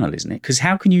a channel, isn't it? Because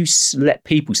how can you let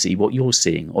people see what you're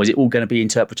seeing? Or is it all going to be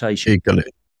interpretation?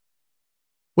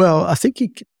 Well, I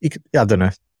think I don't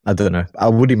know. I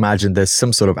would imagine there's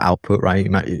some sort of output, right?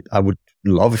 I would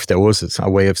love if there was a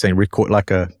way of saying record,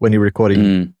 when you're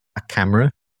recording a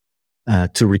camera,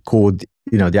 to record,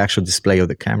 the actual display of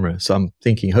the camera. So I'm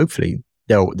thinking, hopefully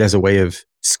there's a way of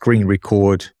screen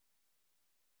record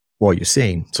what you're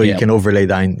seeing, so you can overlay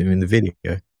that in the video.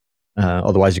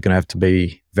 Otherwise, you're going to have to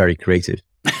be very creative.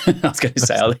 I was going to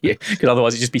say, because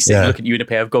otherwise it'd just be sitting looking at you in a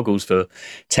pair of goggles for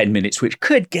 10 minutes, which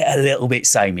could get a little bit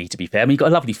samey, to be fair. I mean, you've got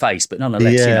a lovely face, but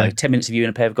nonetheless, 10 minutes of you in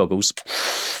a pair of goggles.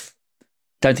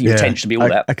 Don't think your attention to be all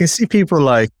that. I can see people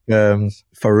like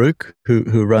Farouk,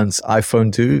 who runs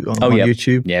iPhone 2 on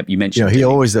YouTube. Yeah, you mentioned. He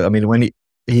always. I mean, when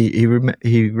he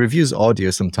reviews audio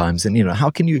sometimes, and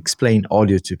how can you explain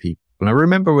audio to people? And I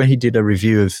remember when he did a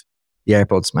review of the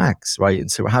AirPods Max, right?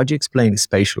 And so, how do you explain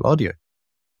spatial audio?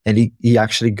 And he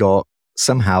actually got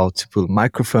somehow to put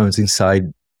microphones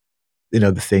inside,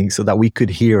 the thing, so that we could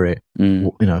hear it,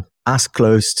 as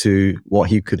close to what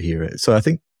he could hear it. So I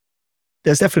think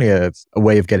there's definitely a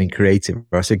way of getting creative,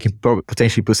 right? So you can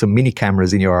potentially put some mini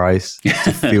cameras in your eyes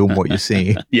to film what you're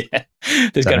seeing. Yeah,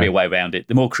 there's going to be a way around it.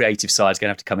 The more creative side is going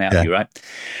to have to come out of you, right?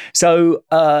 So,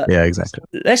 yeah, exactly.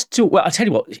 Let's talk. Well, I'll tell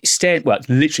you what. Literally at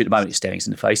the moment, it's staring us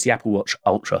in the face. The Apple Watch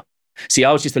Ultra. See,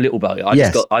 I was just a little boy. I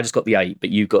just got the 8,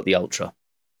 but you've got the Ultra.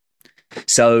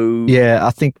 So yeah, I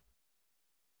think.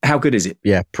 How good is it?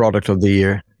 Yeah, product of the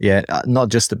year. Yeah, not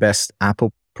just the best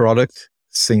Apple product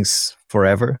since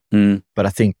forever, but I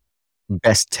think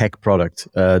best tech product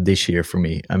this year for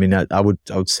me. I mean, I would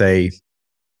say,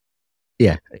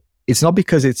 yeah, it's not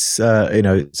because it's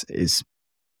it's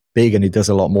big and it does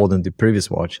a lot more than the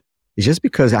previous watch. It's just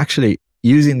because actually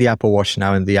using the Apple Watch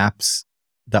now and the apps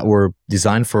that were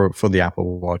designed for the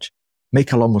Apple Watch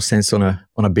make a lot more sense on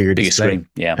a bigger display screen,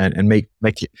 yeah, and make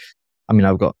it. I mean,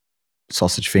 I've got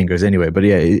sausage fingers anyway, but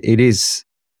yeah, it is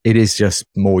just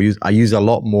more use. I use a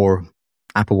lot more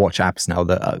Apple Watch apps now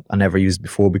that I never used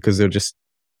before because they're just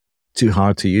too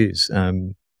hard to use.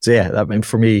 So yeah, I mean,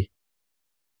 for me,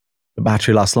 the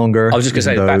battery lasts longer. I was just going to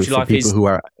say the battery life is who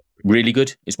are really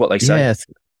good, is what they say.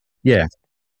 Yeah.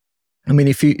 I mean,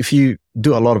 if you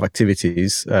do a lot of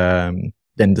activities,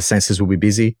 then the sensors will be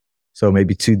busy. So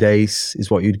maybe 2 days is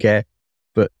what you'd get.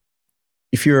 But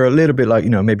if you're a little bit like,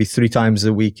 maybe 3 times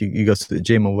a week, you go to the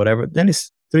gym or whatever, then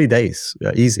it's 3 days,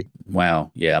 easy.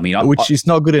 Wow. Yeah. I mean, which is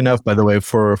not good enough, by the way,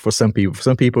 for some people. For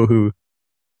some people who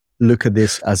look at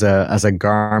this as a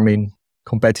Garmin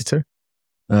competitor,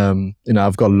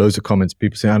 I've got loads of comments.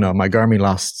 People say, "I know my Garmin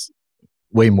lasts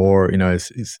way more." I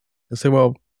say,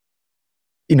 well,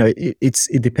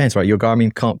 it depends, right? Your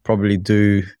Garmin can't probably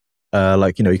do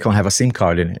you can't have a SIM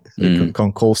card in it. You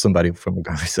can't call somebody from a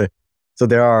Garmin. So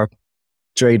there are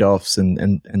trade-offs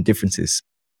and differences.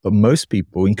 But most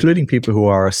people, including people who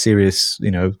are serious,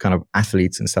 kind of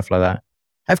athletes and stuff like that,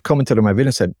 have commented on my video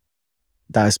and said,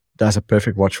 that's a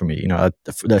perfect watch for me.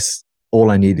 That's all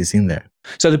I need is in there.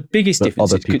 So the biggest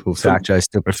difference other people say, actually, I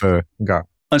still prefer Garmin.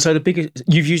 And so have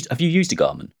you used a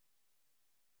Garmin?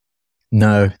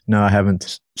 No, I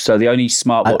haven't. So the only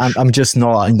smartwatch. I'm just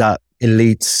not in that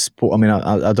elite sport. I mean,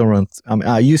 I don't run. I mean,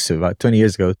 I used to, like 20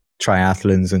 years ago,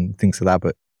 triathlons and things like that,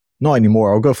 but not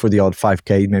anymore. I'll go for the odd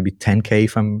 5K, maybe 10K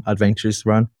if I'm adventurous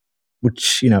run,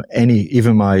 which,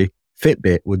 even my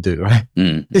Fitbit would do, right?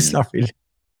 It's not really.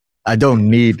 I don't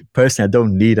need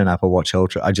an Apple Watch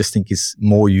Ultra. I just think it's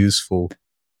more useful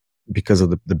because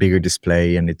of the bigger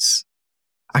display. And it's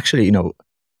actually,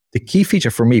 the key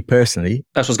feature for me personally.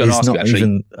 That's what I was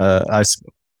going to ask you,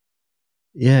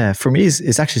 actually. For me,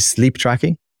 it's actually sleep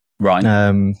tracking. Right.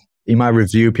 In my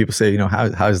review, people say,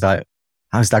 how's that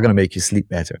going to make you sleep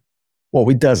better? Well,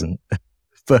 it doesn't,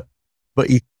 but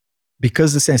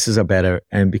because the sensors are better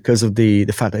and because of the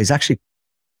fact that it's actually,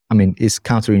 it's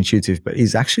counterintuitive, but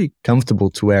it's actually comfortable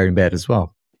to wear in bed as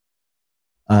well.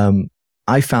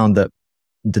 I found that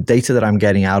the data that I'm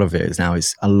getting out of it now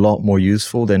is a lot more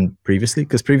useful than previously,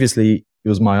 because previously it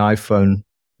was my iPhone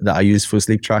that I used for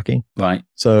sleep tracking. Right.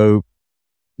 So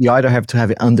you either have to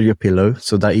have it under your pillow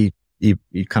so that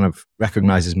it kind of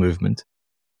recognizes movement,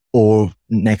 or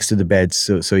next to the bed,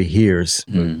 so he hears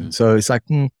movement. So it's like,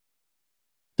 don't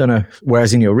know.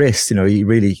 Whereas in your wrist, he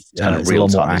really kind of it's a real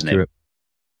lot more time, isn't it? accurate.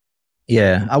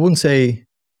 Yeah, I wouldn't say.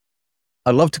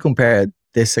 I'd love to compare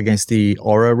this against the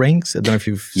Aura rings. I don't know if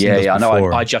you've seen those I know.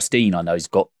 before. Justine, I know, has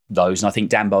got those, and I think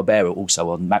Dan Barbera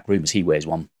also on Mac Rumors, he wears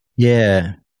one.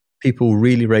 Yeah, people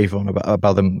really rave on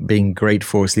about them being great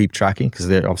for sleep tracking because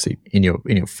they're obviously in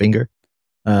your finger.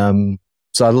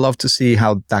 So I'd love to see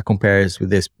how that compares with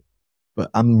this. But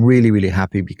I'm really, really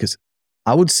happy because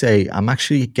I would say I'm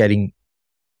actually getting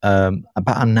about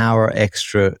an hour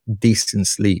extra decent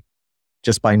sleep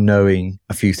just by knowing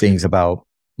a few things about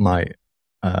my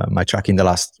tracking the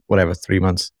last 3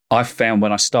 months. I found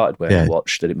when I started wearing a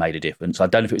watch that it made a difference. I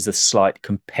don't know if it was the slight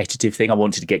competitive thing. I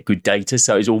wanted to get good data,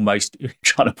 so it was almost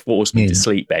trying to force me to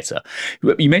sleep better.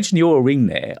 You mentioned the Aura Ring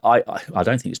there. I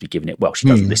don't think it's been given it. Well, she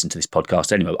doesn't listen to this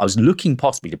podcast anyway. I was looking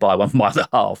possibly to buy one for my other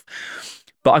half,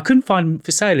 but I couldn't find them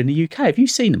for sale in the UK. Have you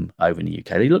seen them over in the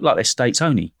UK? They look like they're States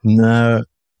only. No,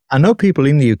 I know people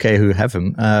in the UK who have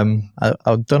them. I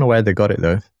don't know where they got it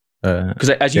though. Because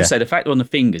as you say, the fact they're on the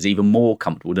finger is even more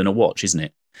comfortable than a watch, isn't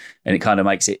it? And it kind of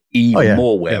makes it even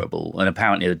more wearable. And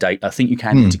apparently, I think you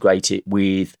can integrate it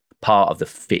with part of the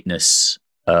fitness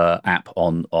app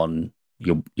on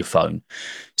your phone.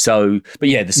 So, but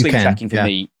yeah, the sleep tracking for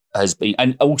me has been,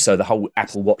 and also the whole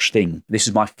Apple Watch thing. This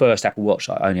is my first Apple Watch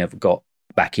that I only ever got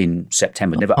back in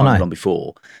September. Never owned one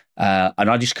before, and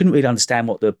I just couldn't really understand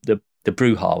what the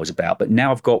brouhaha was about. But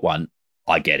now I've got one,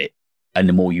 I get it. And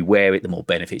the more you wear it, the more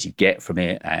benefits you get from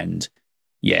it. And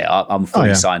I'm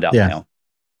fully signed up now.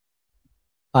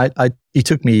 It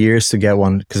took me years to get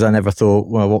one because I never thought,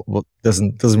 well, what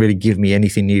doesn't really give me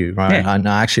anything new, right? Yeah. And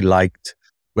I actually liked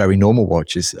wearing normal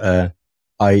watches.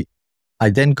 I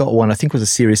then got one. I think it was a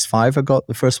Series 5. I got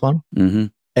the first one,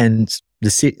 and the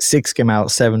 6 came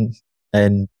out, 7,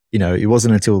 and it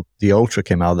wasn't until the Ultra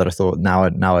came out that I thought,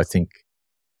 now I think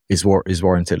is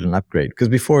warranted an upgrade. Because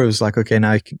before it was like, okay,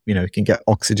 now you can get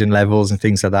oxygen levels and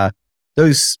things like that.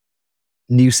 Those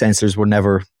new sensors were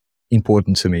never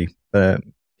important to me.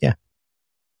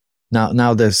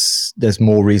 Now there's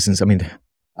more reasons. I mean,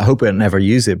 I hope I never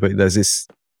use it, but there's this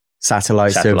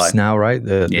satellite service now, right?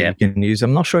 That you can use.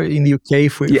 I'm not sure in the UK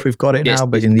if we've got it now,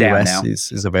 but in the US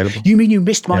is available. You mean you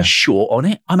missed my short on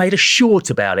it? I made a short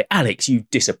about it. Alex, you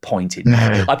disappointed me.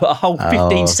 I put a whole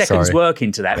 15 seconds work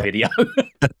into that video.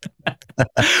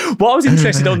 What I was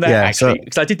interested on that actually,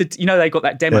 because I did they got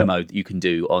that demo mode that you can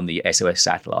do on the SOS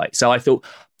satellite. So I thought,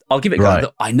 I'll give it a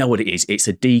go. I know what it is. It's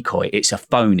a decoy. It's a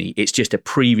phony. It's just a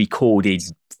pre-recorded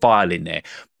file in there.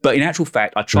 But in actual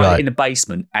fact, I tried it in the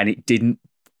basement and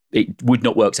it would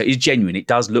not work. So it's genuine. It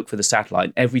does look for the satellite.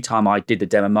 And every time I did the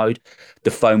demo mode,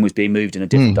 the phone was being moved in a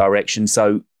different direction.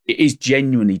 So it is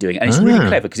genuinely doing it. And it's really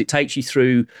clever because it takes you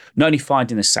through not only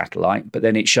finding the satellite, but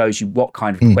then it shows you what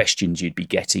kind of questions you'd be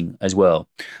getting as well.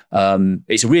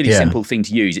 It's a really simple thing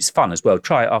to use. It's fun as well.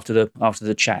 Try it after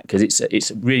the chat because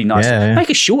it's really nice. Make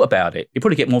a short about it. You'll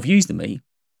probably get more views than me.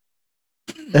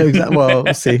 Exactly. Well,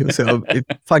 we'll see. So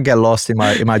if I get lost in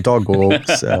my dog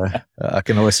walks, I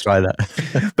can always try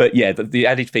that. But yeah, the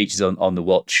added features on the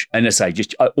watch, and as I say,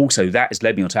 just also that has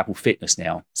led me onto Apple Fitness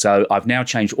now. So I've now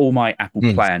changed all my Apple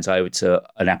plans over to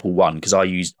an Apple One because I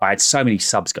had so many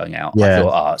subs going out. I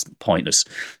thought, it's pointless.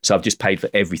 So I've just paid for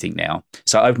everything now.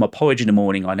 So over my porridge in the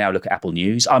morning, I now look at Apple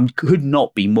News. I could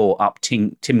not be more up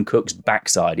Tim Cook's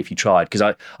backside if you tried, because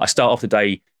I start off the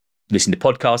day listen to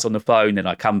podcasts on the phone, then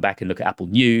I come back and look at Apple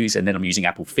News, and then I'm using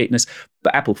Apple Fitness.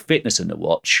 But Apple Fitness and the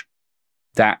watch,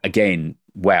 that again,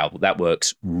 wow, that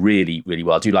works really, really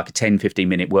well. I do like a 10,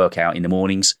 15-minute workout in the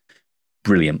mornings.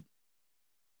 Brilliant.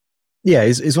 Yeah,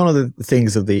 it's one of the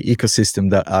things of the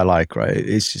ecosystem that I like, right?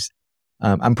 It's just,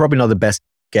 I'm probably not the best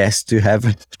guest to have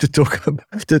to talk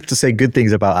to say good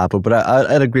things about Apple, but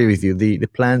I'd agree with you. The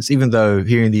plans, even though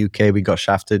here in the UK we got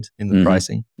shafted in the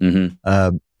pricing,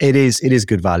 it is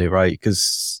good value, right?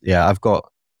 Because I've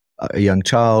got a young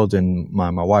child and my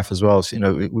wife as well.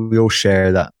 So we all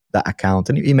share that account,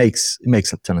 and it makes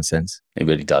a ton of sense. It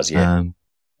really does, yeah.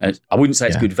 And I wouldn't say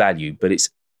it's good value, but it's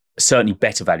certainly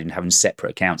better value than having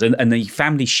separate accounts and the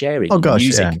family sharing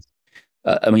music.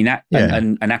 I mean, that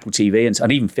and Apple TV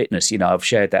and even fitness, I've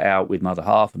shared that out with my other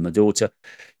half and my daughter.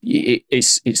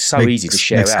 It's so easy to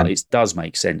share out. It does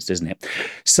make sense, doesn't it?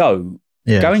 So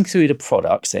going through the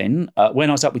products then, when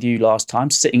I was up with you last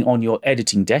time, sitting on your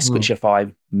editing desk, which if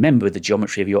I remember the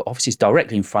geometry of your office is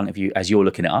directly in front of you as you're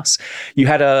looking at us, you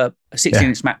had a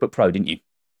 16-inch MacBook Pro, didn't you?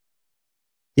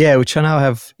 Yeah, which I now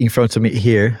have in front of me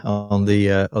here on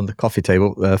the coffee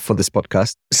table for this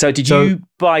podcast. So did you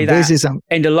buy that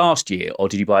end of last year, or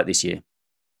did you buy it this year?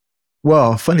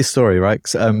 Well, funny story, right?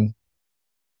 'Cause,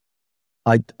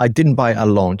 I didn't buy a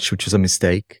launch, which was a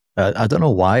mistake. I don't know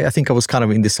why. I think I was kind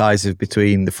of indecisive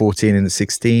between the 14 and the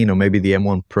 16, or maybe the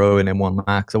M1 Pro and M1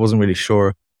 Max. I wasn't really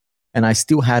sure. And I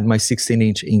still had my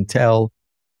 16-inch Intel.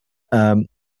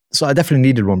 So I definitely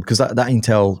needed one because that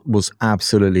Intel was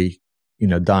absolutely,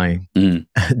 dying. Mm.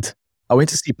 And I went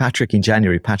to see Patrick in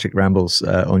January. Patrick Rambles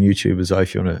on YouTube as well,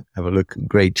 if you want to have a look.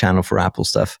 Great channel for Apple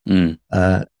stuff. Mm.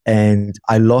 And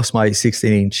I lost my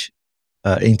 16-inch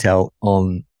Intel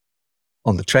on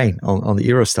the train, on the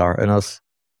Eurostar. And I was...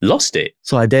 Lost it?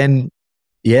 So I then,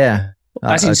 yeah.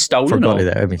 As in stolen? Forgot it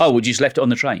there. I mean, well, you just left it on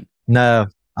the train? No,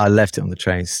 I left it on the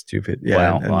train. Stupid.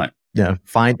 Yeah. Wow, right.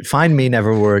 Find me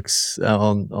never works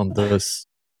on those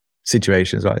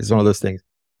situations, right? It's one of those things.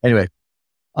 Anyway,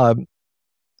 I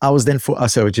was then I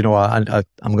said, you know what,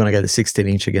 I'm going to get the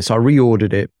 16-inch again. So I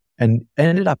reordered it and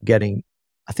ended up getting,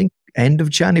 I think, end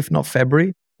of Jan, if not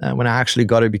February, when I actually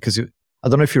got it, because I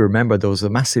don't know if you remember, there was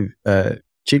a massive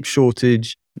chip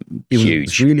shortage. It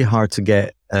was really hard to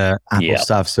get Apple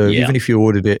stuff. So even if you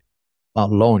ordered it at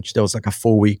launch, there was like a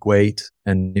 4-week wait.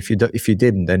 And if you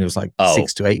didn't, then it was like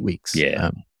 6 to 8 weeks.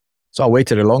 Yeah. So I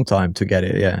waited a long time to get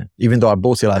it. Yeah. Even though I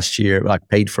bought it last year, like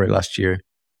paid for it last year,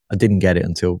 I didn't get it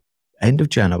until end of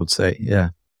Jan, I would say.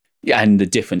 Yeah. Yeah. And the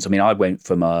difference, I mean, I went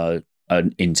from an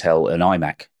Intel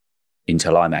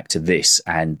iMac to this,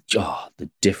 and the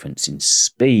difference in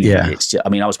speed. Yeah. It's just, I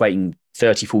mean, I was waiting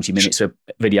 30, 40 minutes for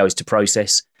videos to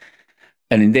process.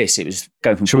 And in this, it was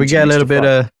going from... Should we get a little bit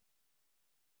of...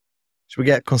 Should we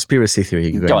get conspiracy theory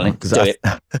going? Go on,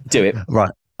 do it.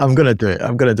 Right. I'm going to do it.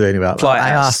 I'm going to do it anyway. I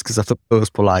asked because I thought it was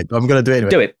polite, but I'm going to do it anyway.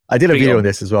 Do it. I did a video on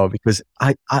this as well because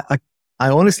I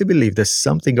honestly believe there's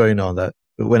something going on that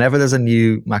whenever there's a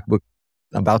new MacBook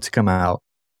about to come out,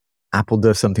 Apple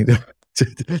does something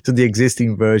to the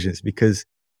existing versions, because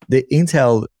the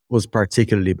Intel was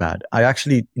particularly bad. I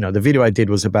actually, the video I did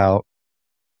was about,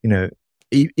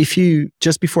 if you,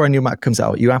 just before a new Mac comes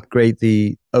out, you upgrade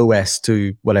the OS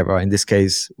to whatever, in this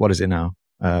case, what is it now?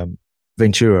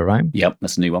 Ventura, right? Yep,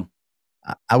 that's a new one.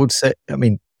 I would say, I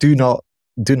mean, do not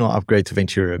upgrade to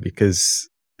Ventura because,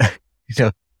 if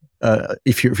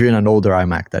you're in an older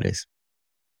iMac, that is,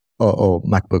 or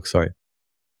MacBook, sorry.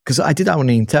 Because I did that on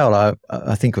Intel,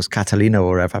 I think it was Catalina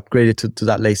or whatever, upgraded to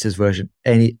that latest version,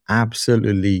 and it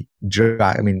absolutely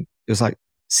dragged. I mean, it was like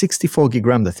 64 gig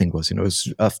RAM, the thing was,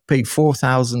 I paid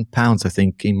 £4,000, I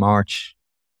think, in March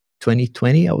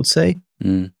 2020, I would say.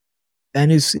 Mm.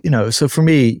 And it's, so for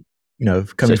me,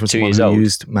 coming from someone who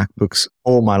used MacBooks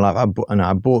all my life,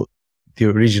 I bought the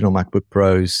original MacBook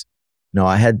Pros.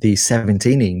 I had the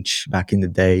 17-inch back in the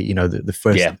day, the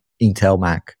first Intel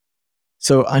Mac.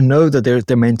 So I know that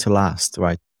they're meant to last,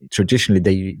 right? Traditionally,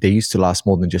 they used to last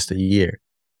more than just a year.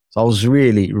 So I was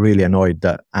really, really annoyed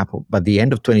that Apple, by the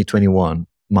end of 2021,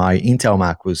 my Intel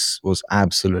Mac was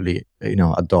absolutely,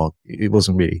 a dog. It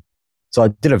wasn't really. So I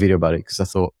did a video about it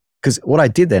because what I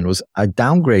did then was I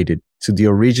downgraded to the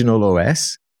original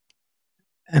OS,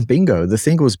 and bingo, the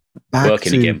thing was back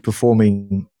to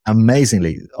performing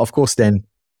amazingly. Of course, then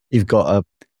you've got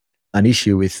an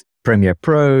issue with Premiere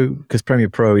Pro, because Premiere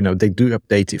Pro, they do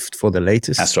update it for the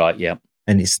latest. That's right, yeah.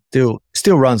 And it still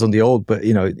runs on the old, but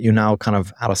you're now kind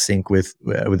of out of sync with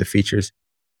the features.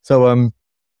 So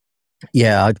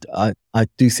I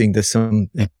do think there's some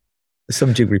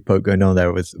jiggery poke going on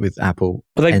there with Apple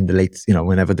and the latest,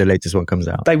 whenever the latest one comes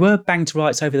out. They were banged to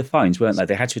rights over the phones, weren't they?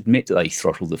 They had to admit that they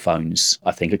throttled the phones,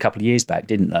 I think, a couple of years back,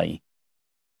 didn't they?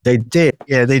 They did.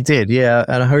 Yeah, they did. Yeah.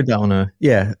 And I heard that on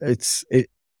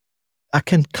I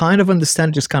can kind of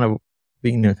understand, just kind of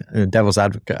being a devil's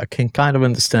advocate, I can kind of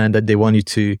understand that they want you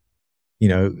to,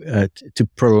 to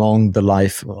prolong the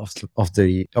life of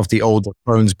the older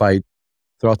phones by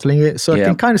throttling it. So I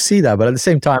can kind of see that, but at the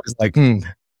same time, it's like,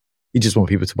 you just want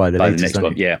people to buy the latest next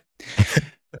one. Yeah.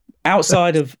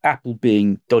 Outside of Apple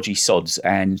being dodgy sods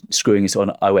and screwing us on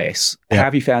OS, how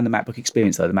have you found the MacBook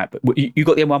experience though? The MacBook, you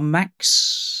got the M1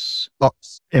 Max?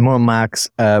 M1 Max,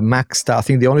 maxed out. I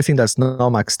think the only thing that's not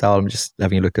maxed out, I'm just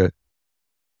having a look at,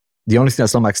 the only thing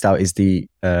that's not maxed out is the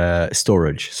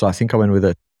storage. So I think I went with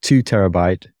a 2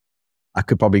 terabyte. I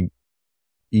could probably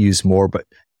use more, but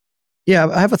yeah,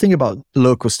 I have a thing about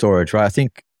local storage, right? I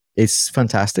think it's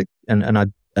fantastic and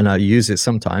I use it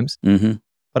sometimes. Mm-hmm.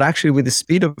 But actually, with the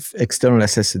speed of external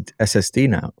SSD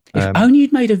now, if only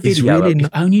you'd made a video. If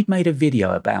only you'd made a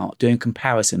video about doing a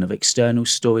comparison of external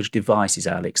storage devices,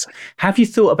 Alex. Have you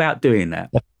thought about doing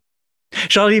that?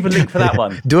 Shall I leave a link for that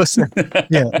one?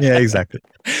 Yeah, exactly.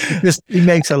 It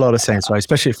makes a lot of sense, right?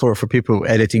 Especially for people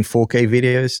editing 4K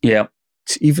videos. Yeah,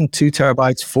 even 2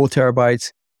 terabytes, 4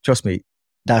 terabytes. Trust me,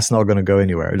 that's not going to go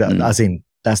anywhere. As in,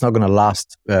 that's not going to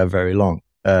last very long.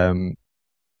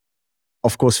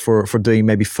 Of course, for doing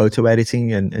maybe photo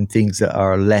editing and things that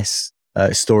are less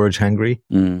storage hungry,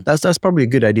 that's probably a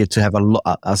good idea to have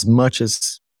as much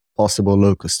as possible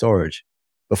local storage.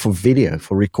 But for video,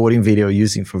 for recording video,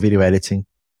 using for video editing,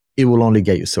 it will only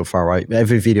get you so far, right?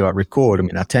 Every video I record, I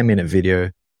mean, a 10-minute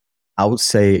video, I would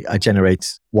say I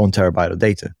generate 1 terabyte of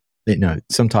data.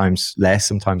 Sometimes less,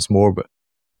 sometimes more, but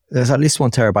there's at least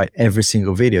 1 terabyte every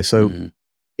single video. So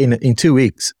in 2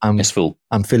 weeks, I'm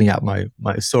filling out my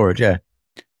storage. Yeah.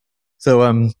 So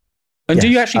and do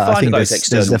you actually find those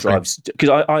external drives?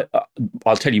 Because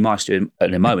I'll tell you my story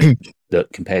in a moment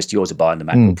that compares to yours of buying the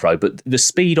MacBook Pro, but the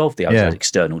speed of the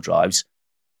external drives.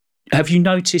 Have you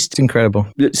noticed? It's incredible.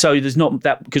 So there's not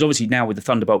that, because obviously now with the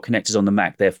Thunderbolt connectors on the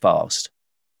Mac, they're fast.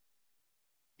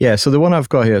 Yeah. So the one I've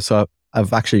got here, so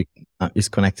I've actually is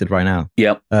connected right now.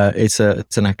 Yeah. It's an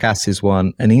Acasis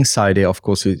one, and inside it, of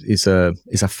course, is a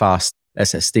fast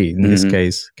SSD. In this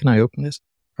case, can I open this?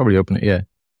 Probably open it. Yeah.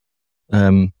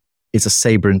 It's a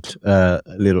Sabrent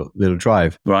little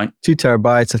drive. Right. 2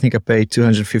 terabytes. I think I paid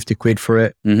 250 quid for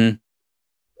it. But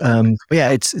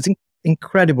yeah, it's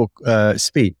incredible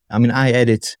speed. I mean, I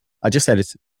just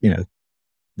edit,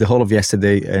 the whole of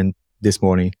yesterday and this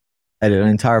morning, edit an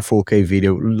entire 4K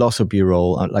video, lots of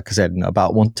B-roll, like I said,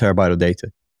 about 1 terabyte of data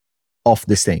off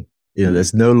this thing.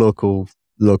 There's no local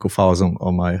files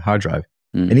on my hard drive.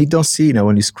 And you don't see,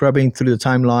 when you're scrubbing through the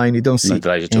timeline, you don't see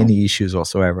any issues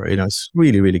whatsoever. It's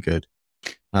really, really good.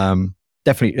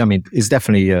 Definitely, I mean, it's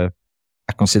definitely a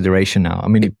consideration now. I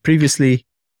mean, previously,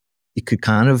 you could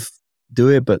kind of do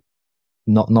it, but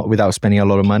not without spending a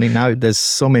lot of money. Now there's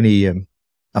so many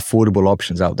affordable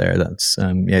options out there that's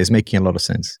it's making a lot of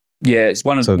sense. Yeah, it's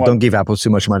don't give Apple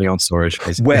too much money on storage.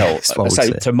 Basically. Well,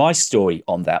 so my story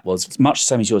on that was much the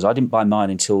same as yours. I didn't buy mine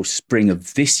until spring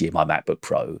of this year, my MacBook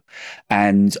Pro,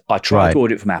 and I tried to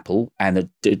order it from Apple, and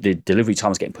the delivery time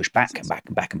was getting pushed back and back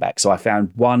and back and back. So I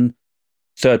found one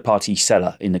third-party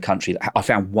seller in the country. I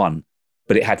found one,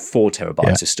 but it had 4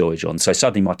 terabytes of storage on. So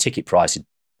suddenly my ticket price had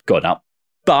gone up.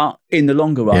 But in the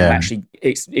longer run, actually,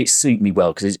 it suited me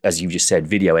well because, as you just said,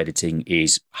 video editing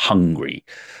is hungry.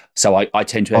 So I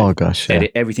tend to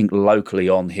edit everything locally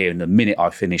on here. And the minute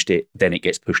I've finished it, then it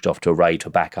gets pushed off to a RAID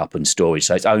for backup and storage.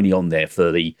 So it's only on there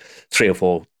for the 3 or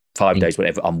 4, 5 days,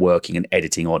 whenever I'm working and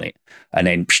editing on it. And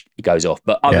then it goes off.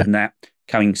 But other than that,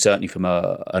 coming certainly from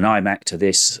an iMac to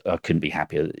this, I couldn't be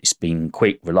happier. It's been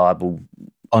quick, reliable,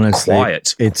 honestly,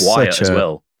 quiet as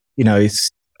well.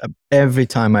 It's every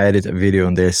time I edit a video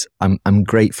on this, I'm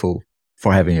grateful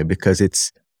for having it because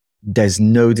there's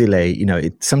no delay.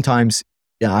 Sometimes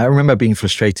I remember being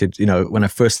frustrated. When I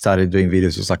first started doing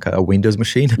videos, it was like a Windows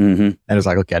machine, and it was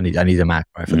like, okay, I need a Mac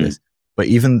for this. But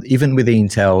even with the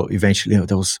Intel, eventually,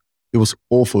 it was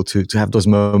awful to have those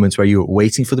moments where you're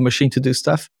waiting for the machine to do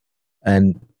stuff,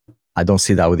 and I don't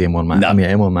see that with the M1 Max. No. I mean,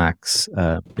 M1 Max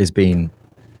has been,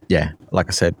 like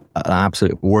I said, an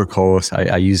absolute workhorse.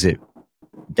 I use it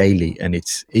daily, and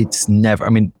it's never. I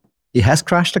mean, it has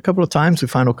crashed a couple of times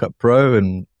with Final Cut Pro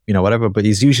and whatever, but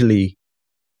it's usually,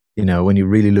 when you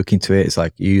really look into it, it's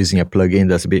like you're using a plugin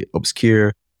that's a bit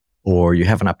obscure, or you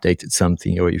haven't updated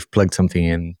something, or you've plugged something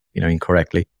in,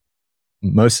 incorrectly.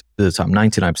 Most of the time,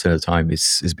 99% of the time,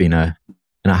 it's been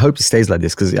and I hope it stays like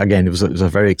this because again, it was a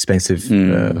very expensive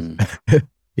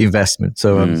investment.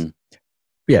 So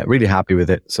really happy with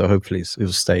it. So hopefully it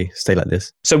will stay like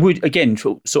this. So would, again,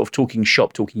 sort of talking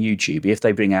YouTube, if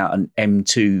they bring out an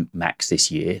M2 Max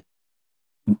this year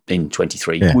in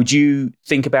 23, would you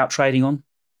think about trading on?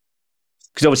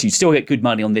 Because obviously you'd still get good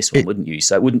money on this one, wouldn't you?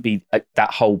 So it wouldn't be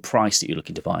that whole price that you're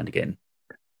looking to find again.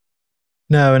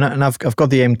 No, and I've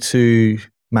got the M2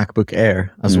 MacBook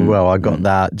Air as well. I got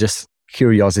that, just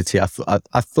curiosity. I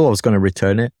thought I was going to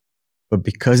return it, but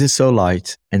because it's so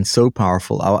light and so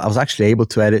powerful, I was actually able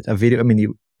to edit a video. I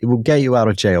mean, it will get you out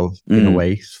of jail in a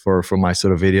way for my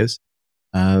sort of videos.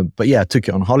 But yeah, I took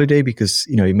it on holiday because,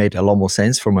 it made a lot more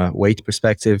sense from a weight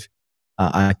perspective.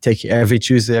 I take it every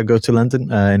Tuesday. I go to London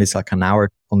and it's like an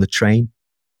hour on the train.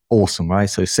 Awesome, right?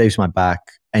 So it saves my back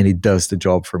and it does the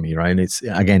job for me, right? And it's,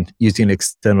 again, using an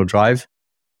external drive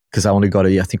because I only got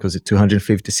I think it was a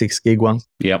 256 gig one.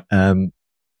 Yeah.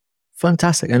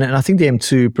 Fantastic. And I think the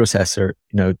M2 processor,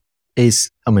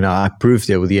 I proved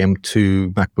it with the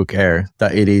M2 MacBook Air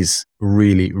that it is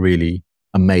really, really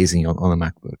amazing on a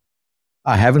MacBook.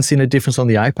 I haven't seen a difference on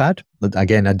the iPad. But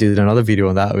again, I did another video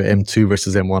on that, M2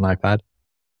 versus M1 iPad.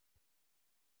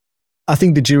 I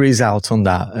think the jury is out on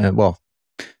that.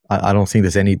 I don't think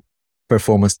there's any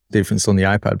performance difference on the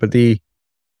iPad, but the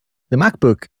the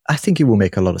MacBook, I think it will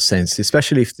make a lot of sense,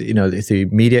 especially if if the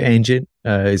media engine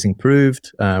is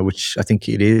improved, which I think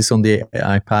it is on the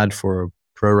iPad for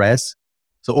ProRes.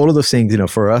 So all of those things,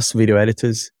 for us video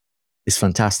editors, is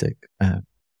fantastic.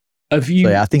 Have you?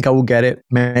 So yeah, I think I will get it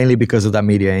mainly because of that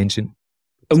media engine.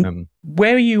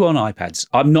 Where are you on iPads?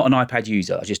 I'm not an iPad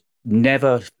user. I just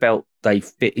never felt they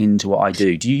fit into what I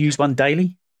do. Do you use one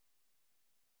daily?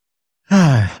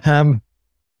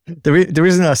 The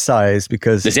reason I sigh is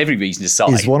because there's every reason to sigh.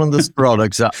 It's one of those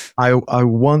products that I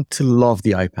want to love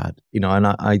the iPad, and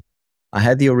I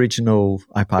had the original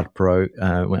iPad Pro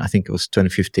when I think it was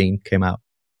 2015 came out,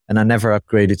 and I never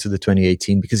upgraded to the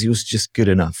 2018 because it was just good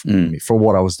enough for me, for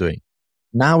what I was doing.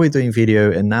 Now we're doing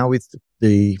video, and now with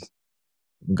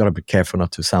got to be careful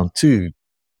not to sound too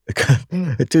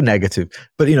negative.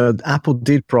 But Apple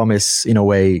did promise in a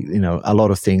way, a lot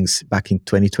of things back in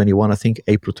 2021. I think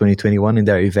April 2021 in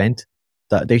their event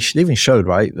that they even showed,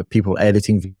 right, the people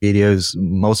editing videos,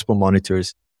 multiple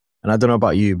monitors. And I don't know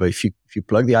about you, but if you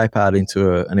plug the iPad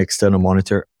into an external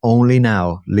monitor, only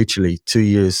now, literally 2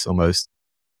 years almost,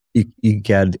 you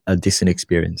get a decent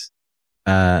experience.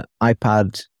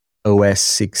 iPad OS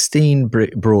 16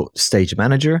 brought Stage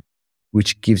Manager,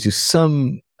 which gives you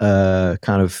some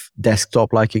kind of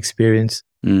desktop-like experience.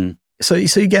 So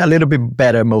you get a little bit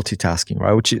better multitasking,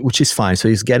 right? Which is fine. So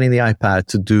it's getting the iPad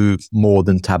to do more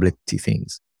than tablet-y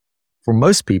things. For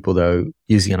most people, though,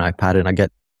 using an iPad, and I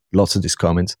get lots of these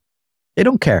comments, they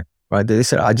don't care, right? They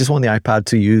say, I just want the iPad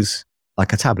to use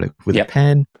like a tablet with a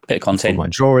pen, bit of content, for my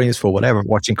drawings, for whatever,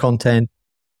 watching content.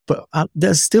 But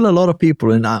there's still a lot of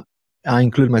people, and I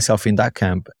include myself in that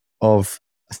camp, of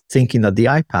thinking that the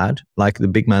iPad, like the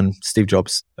big man Steve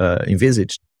Jobs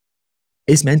envisaged,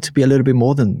 is meant to be a little bit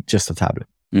more than just a tablet.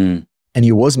 And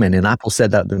it was meant, and Apple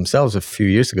said that themselves a few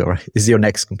years ago, right? It's your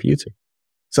next computer.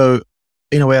 So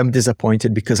in a way, I'm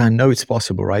disappointed because I know it's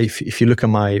possible, right? If you look at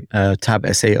my Tab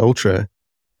SA Ultra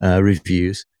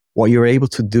reviews, what you're able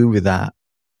to do with that,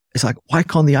 it's like, why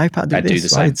can't the iPad do this? Do the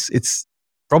same. Right? It's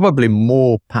probably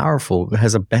more powerful. It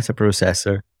has a better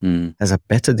processor, has a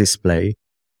better display.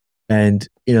 And,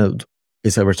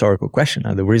 it's a rhetorical question.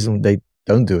 And the reason they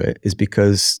don't do it is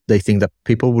because they think that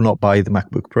people will not buy the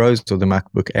MacBook Pros or the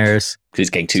MacBook Airs. Because it's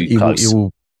getting too close. It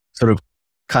will sort of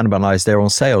cannibalize their own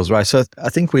sales, right? So I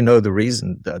think we know the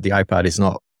reason that the iPad is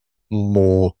not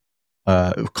more,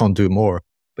 can't do more.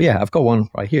 But yeah, I've got one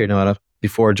right here.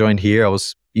 Before I joined here, I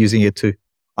was using it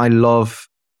I love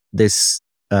this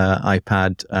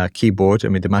iPad keyboard. I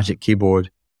mean, the Magic Keyboard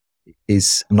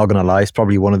is, I'm not going to lie, it's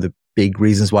probably one of the big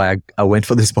reasons why I went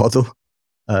for this model.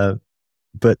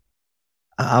 But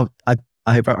I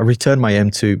returned my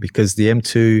M2 because the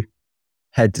M2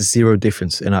 had zero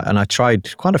difference. And I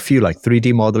tried quite a few like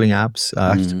 3D modeling apps.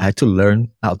 I had to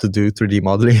learn how to do 3D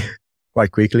modeling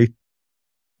quite quickly,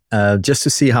 just to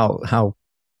see how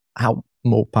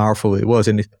more powerful it was.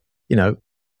 And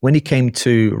when it came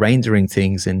to rendering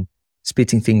things and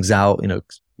spitting things out,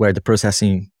 where the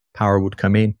processing power would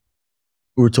come in,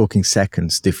 we were talking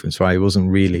seconds difference, right? It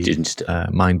wasn't really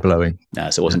mind blowing. No,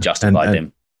 so it wasn't justified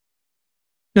then.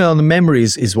 No, the memory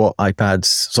is what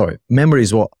memory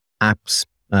is what apps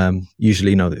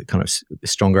usually, the kind of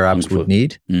stronger apps would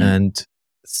need. And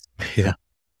yeah,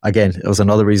 again, it was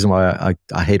another reason why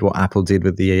I hate what Apple did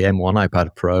with the M1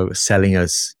 iPad Pro, selling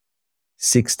us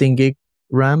 16 gig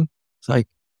RAM. It's like,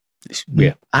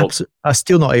 apps are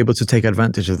still not able to take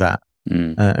advantage of that.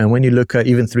 And when you look at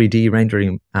even 3D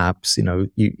rendering apps,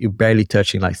 you're barely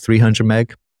touching like 300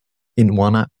 meg in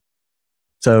one app.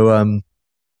 So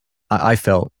I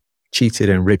felt cheated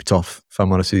and ripped off, if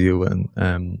I'm honest with you, and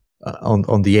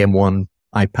on the M1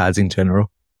 iPads in general.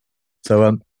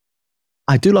 So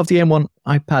I do love the M1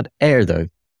 iPad Air though.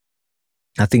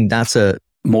 I think that's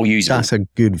more usable. That's a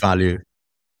good value.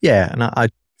 Yeah, and I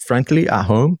frankly at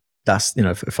home, that's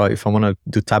if I want to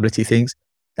do tablet-y things,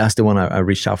 that's the one I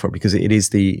reached out for because it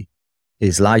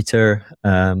is lighter.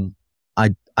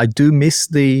 I do miss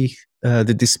the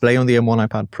display on the M1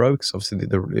 iPad Pro because obviously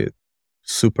the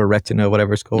Super Retina,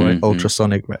 whatever it's called, right?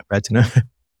 Ultrasonic Retina,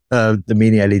 the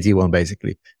mini LED one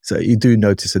basically. So you do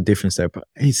notice a difference there, but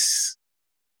it's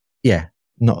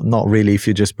not really if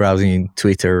you're just browsing in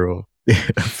Twitter or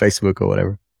Facebook or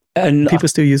whatever. And people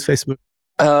still use Facebook.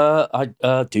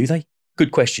 Do they?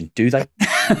 Good question. Do they?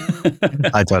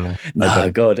 I don't know.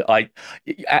 No, God.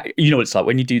 You know what it's like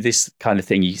when you do this kind of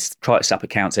thing, you try to set up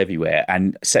accounts everywhere,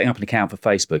 and setting up an account for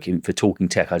Facebook for Talking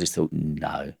Tech, I just thought,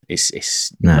 no,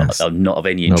 it's not of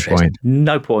any interest.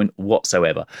 No point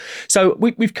whatsoever. So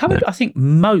we've covered, I think,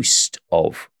 most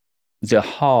of the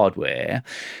hardware.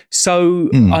 So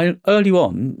early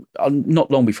on,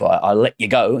 not long before I'll let you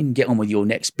go and get on with your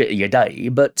next bit of your day,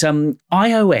 but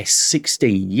iOS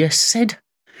 16, you said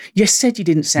you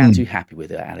didn't sound too happy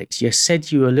with it, Alex. You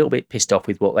said you were a little bit pissed off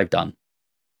with what they've done.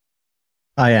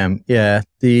 I am, yeah.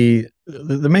 The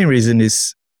main reason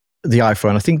is the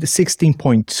iPhone. I think the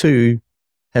 16.2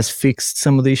 has fixed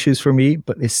some of the issues for me,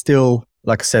 but it's still,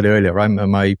 like I said earlier, right?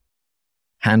 My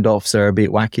handoffs are a bit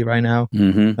wacky right now.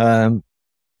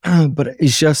 But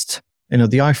it's just, the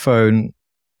iPhone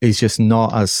is just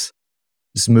not as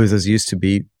smooth as it used to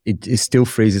be. It still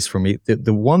freezes for me.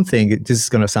 The one thing, this is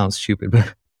going to sound stupid,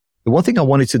 but the one thing I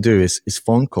wanted to do is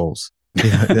phone calls.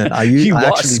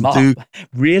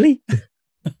 Really?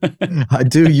 I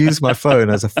do use my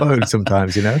phone as a phone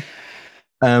sometimes, and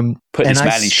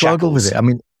I struggle with it. I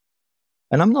mean,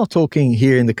 and I'm not talking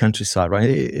here in the countryside,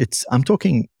 right? I'm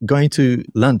talking going to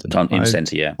London, in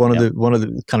centre, yeah. One of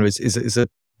the kind of is a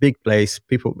big place.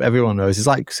 Everyone knows. It's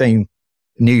like saying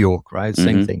New York, right?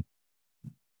 Same thing.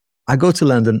 I go to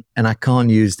London and I can't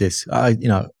use this.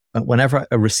 Whenever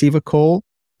I receive a call,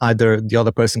 either the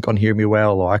other person can't hear me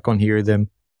well or I can't hear them.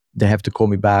 They have to call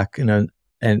me back, and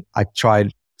I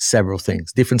tried several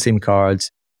things, different SIM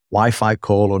cards, Wi-Fi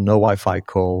call or no Wi-Fi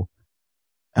call.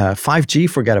 5G,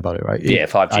 forget about it, right? Yeah,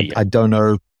 5G. I don't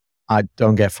know. I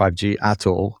don't get 5G at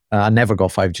all. I never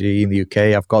got 5G in the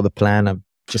UK. I've got the plan. I've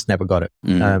just never got it.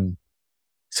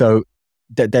 So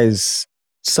there's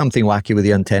something wacky with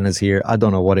the antennas here. I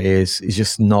don't know what it is. It's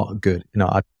just not good.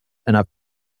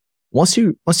 Once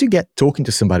you get talking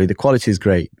to somebody, the quality is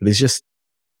great, but it's just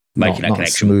making not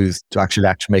smooth to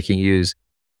actually making use.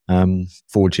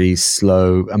 4G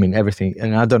slow. I mean, everything.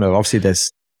 And I don't know. Obviously,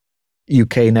 there's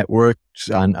UK networks,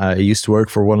 and I used to work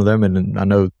for one of them, and I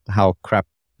know how crap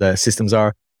the systems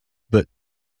are. But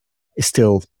it's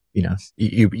still,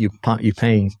 you're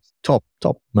paying top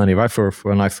money, right, for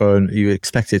an iPhone. You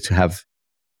expect it to have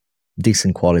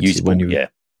decent quality. Usable,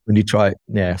 when you try.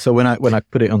 Yeah. So when I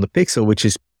put it on the Pixel, which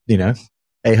is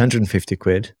 850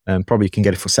 quid, and probably you can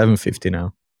get it for 750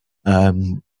 now.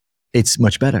 It's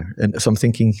much better. And so I'm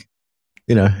thinking,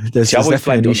 there's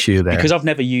definitely an issue there. Because I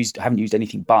haven't used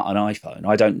anything but an iPhone.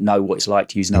 I don't know what it's like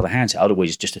to use another handset. I'd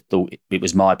always just thought it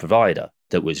was my provider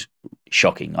that was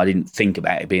shocking. I didn't think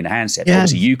about it being a handset. Yeah,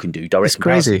 obviously, you can do direct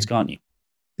comparisons, can't you?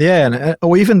 Yeah,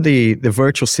 or even the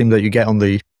virtual SIM that you get on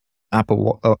the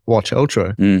Apple Watch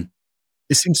Ultra. It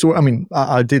seems to. I mean,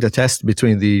 I did a test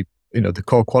between the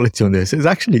call quality on this. It's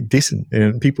actually decent,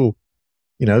 and people,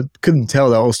 couldn't tell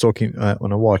that I was talking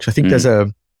on a watch. I think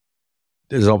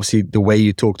there's obviously the way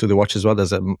you talk to the watch as well.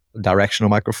 There's a directional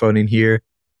microphone in here.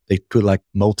 They put like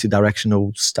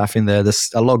multi-directional stuff in there. There's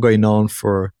a lot going on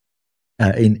for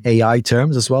in AI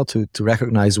terms as well to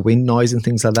recognize wind noise and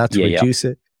things like that to reduce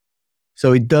it.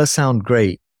 So it does sound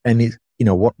great. And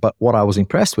what I was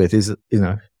impressed with is,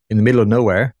 in the middle of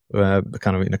nowhere,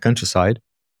 kind of in the countryside,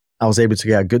 I was able to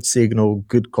get a good signal,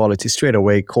 good quality straight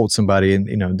away, called somebody,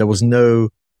 and there was no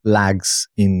lags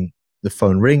in the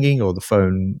phone ringing or the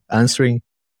phone answering.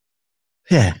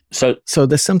 Yeah. So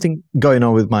there's something going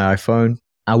on with my iPhone.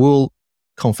 I will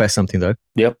confess something though.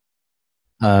 Yep.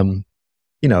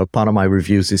 Part of my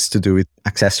reviews is to do with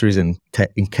accessories and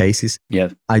in cases. Yeah.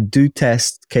 I do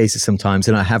test cases sometimes,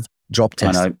 and I have drop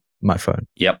tested my phone.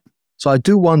 Yep. So I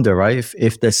do wonder, right,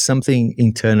 if there's something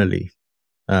internally.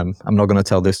 I'm not going to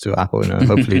tell this to Apple.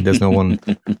 Hopefully, there's no one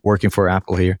working for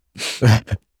Apple here.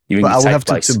 But I will have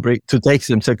to take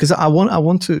them because I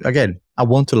want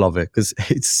to love it because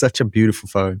it's such a beautiful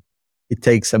phone. It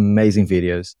takes amazing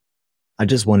videos. I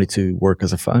just want it to work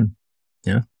as a phone.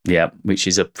 Yeah. Yeah, which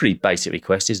is a pretty basic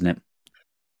request, isn't it?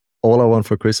 All I want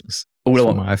for Christmas. My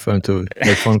iPhone to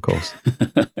make phone calls.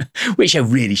 Which I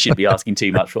really shouldn't be asking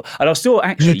too much for. And I saw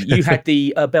actually you had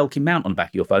the Belkin mount on the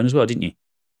back of your phone as well, didn't you?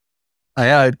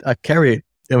 I carry it.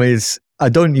 I mean, I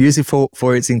don't use it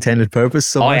for its intended purpose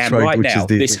so much. I am right now.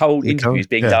 This whole interview is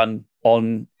being done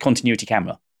on continuity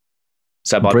camera.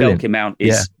 So my Belkin mount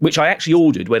is, which I actually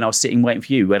ordered when I was sitting waiting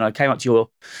for you. When I came up to your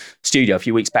studio a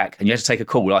few weeks back and you had to take a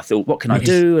call, I thought, what can I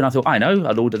do? And I thought, I know,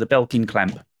 I'll order the Belkin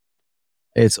clamp.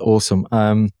 It's awesome.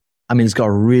 I mean, it's got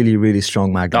a really, really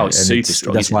strong magnet. Oh, it's super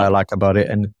strong. That's what I like about it.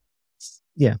 And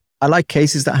yeah, I like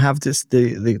cases that have the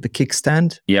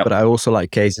kickstand. Yeah. But I also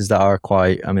like cases that are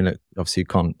quite, I mean, obviously you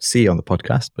can't see on the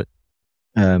podcast, but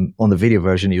on the video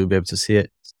version, you'll be able to see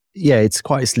it. Yeah, it's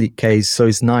quite a sleek case. So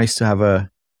it's nice to have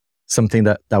something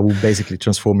that will basically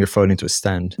transform your phone into a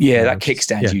stand. Yeah, that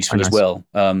kickstand's useful as well,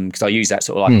 because I use that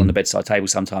sort of like on the Mm. bedside table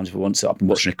sometimes if I want to. I've been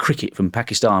watching a cricket from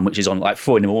Pakistan, which is on like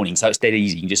 4 a.m, so it's dead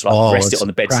easy. You can just like rest it on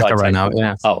the bedside table. Right now,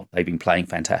 yeah. Oh, they've been playing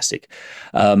fantastic.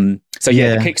 The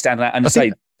kickstand, and I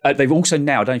say they've also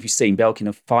now, I don't know if you've seen, Belkin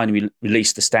have finally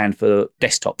released the stand for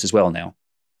desktops as well now,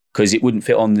 because it wouldn't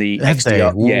fit on the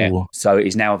XDR. Yeah, so it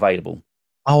is now available.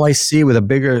 Oh, I see, with a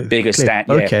bigger clip. stand.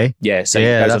 Yeah. Okay. Yeah, so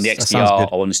it goes on the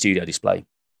XDR or on the studio display.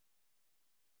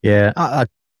 Yeah,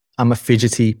 I'm a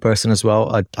fidgety person as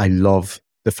well. I love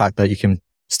the fact that you can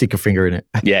stick your finger in it.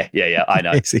 Yeah, I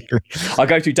know. Basically. I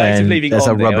go through days of leaving it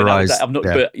on there. Rubberized, I'm not,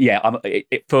 but yeah,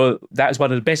 that is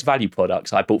one of the best value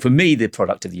products I bought. For me, the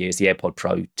product of the year is the AirPod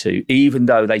Pro 2. Even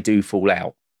though they do fall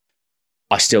out,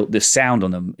 the sound on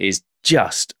them is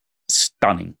just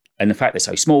stunning. And the fact they're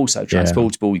so small, so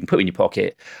transportable, you can put in your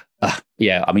pocket.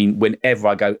 I mean, whenever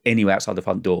I go anywhere outside the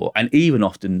front door, and even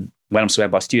often when I'm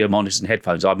surrounded by studio monitors and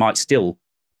headphones, I might still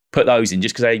put those in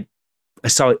just because they are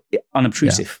so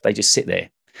unobtrusive. They just sit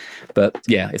there. But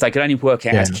yeah, if they could only work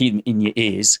out how to keep them in your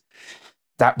ears,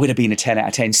 that would have been a 10 out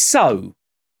of 10. So,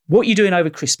 what are you doing over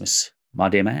Christmas, my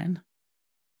dear man?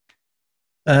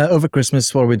 Over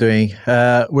Christmas, what are we doing?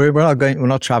 We're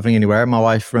not traveling anywhere. My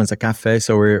wife runs a cafe,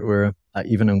 so we're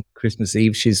even on Christmas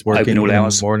Eve, she's working all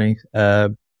hours in the morning.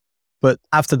 But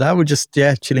after that, we're just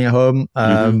chilling at home.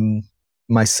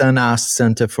 My son asked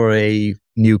Santa for a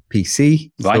new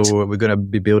PC, so we're going to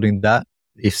be building that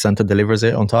if Santa delivers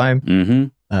it on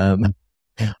time.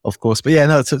 Of course, but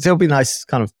so it'll be nice,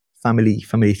 kind of family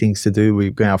things to do.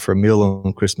 We're going out for a meal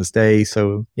on Christmas Day,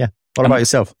 so yeah. What about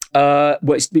yourself?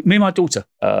 It's me and my daughter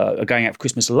are going out for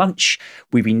Christmas lunch.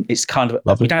 It's kind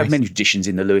of we don't have many traditions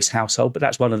in the Lewis household, but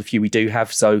that's one of the few we do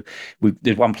have. So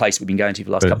there's one place we've been going to for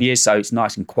the last couple of years, so it's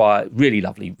nice and quiet, really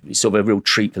lovely. It's sort of a real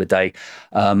treat for the day.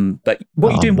 But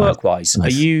what are you doing work-wise? Nice.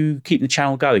 Are you keeping the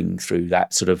channel going through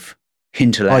that sort of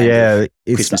hinterland?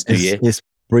 Christmas, New Year. It's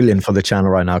brilliant for the channel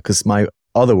right now because my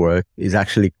other work is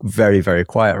actually very, very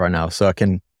quiet right now, so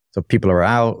So people are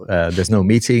out. There's no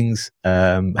meetings.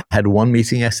 I had one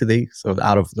meeting yesterday, so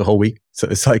out of the whole week. So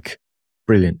it's like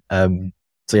brilliant.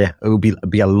 So yeah, it will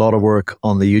be a lot of work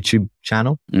on the YouTube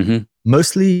channel.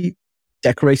 Mostly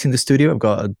decorating the studio. I've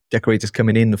got decorators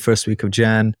coming in the first week of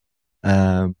Jan.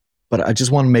 But I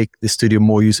just want to make the studio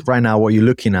more useful. Right now, what you're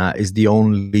looking at is the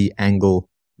only angle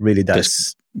really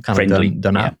that's kind of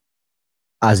done up.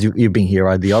 As you've been here,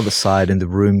 right? The other side in the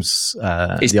rooms,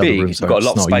 it's big. You've got a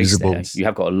lot of space there. You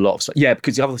have got a lot of space. Yeah,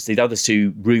 because obviously the other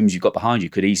two rooms you've got behind you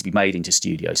could easily be made into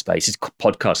studio spaces,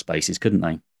 podcast spaces, couldn't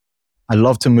they? I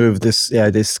love to move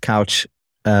this couch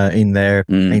in there,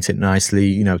 paint it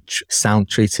nicely, sound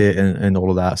treat it and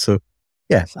all of that. So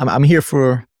yeah, I'm here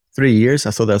for 3 years.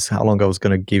 I thought that's how long I was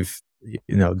going to give,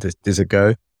 this a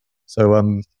go.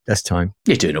 So that's time.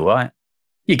 You're doing all right.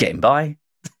 You're getting by.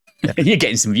 Yeah. You're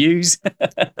getting some views.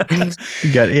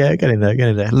 Getting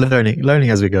there. Learning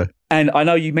as we go. And I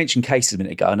know you mentioned Cases a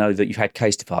minute ago. I know that you've had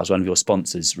Casetify as one of your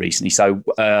sponsors recently. So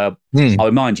I'll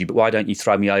remind you, but why don't you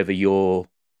throw me over your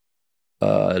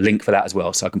link for that as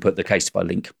well, so I can put the Casetify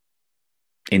link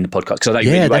in the podcast? Because I know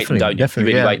you really rate them, don't you? You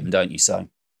really rate them, don't you? So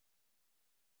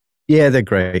yeah, they're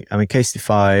great. I mean,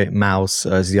 Casetify, Mouse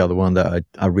is the other one that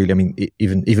I really. I mean,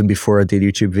 even before I did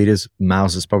YouTube videos,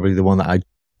 Mouse is probably the one that I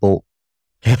bought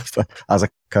as a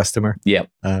customer. Yeah.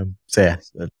 So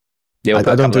I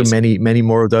don't do many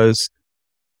more of those,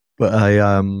 but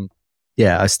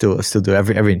I still do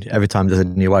every time there's a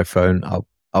new iPhone,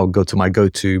 I'll go to my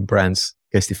go-to brands,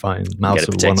 Casetify and Mouse,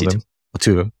 or one of them or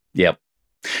two of them. Yep.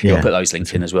 You'll put those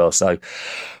links in as well. So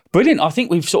brilliant. I think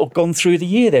we've sort of gone through the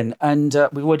year then, and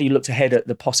we've already looked ahead at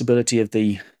the possibility of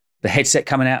the headset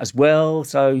coming out as well.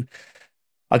 So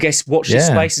I guess watch this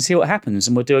space and see what happens,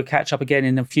 and we'll do a catch up again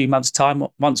in a few months' time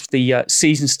once the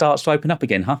season starts to open up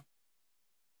again, huh?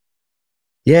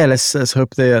 Yeah, let's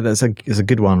hope there's a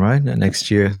good one, right?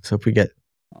 Next year, so if we get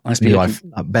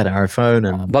a better iPhone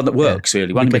and one that works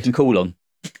really, one we can call on.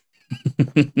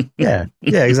 yeah,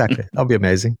 exactly. That'll be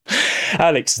amazing.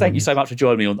 Alex, thank you so much for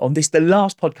joining me on this, the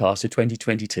last podcast of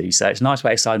 2022. So it's a nice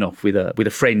way to sign off with a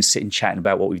friend sitting chatting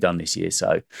about what we've done this year.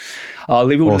 So I'll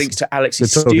leave all the links to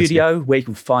Alex's studio, where you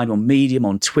can find on Medium,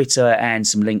 on Twitter, and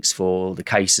some links for the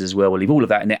case as well. We'll leave all of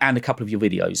that in there, and a couple of your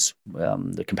videos,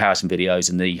 the comparison videos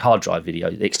and the hard drive video,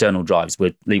 the external drives.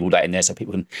 We'll leave all that in there so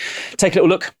people can take a little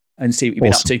look and see what you've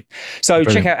been up to. So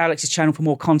check out Alex's channel for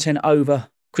more content over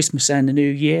Christmas and the New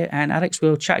Year. And Alex,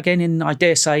 we'll chat again in, I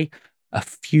dare say, a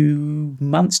few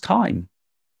months' time.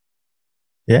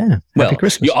 Yeah. Happy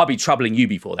Christmas. I'll be troubling you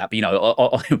before that, but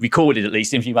I'll record it at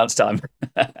least in a few months' time.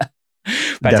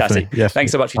 Fantastic. Definitely.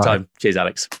 Thanks so much for your time. Cheers,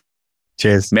 Alex.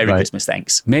 Cheers. Merry Bye. Christmas.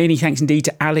 Thanks. Many thanks indeed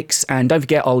to Alex. And don't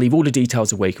forget, I'll leave all the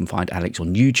details of where you can find Alex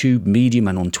on YouTube, Medium,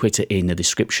 and on Twitter in the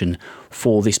description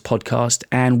for this podcast.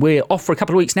 And we're off for a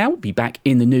couple of weeks now. We'll be back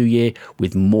in the new year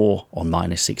with more on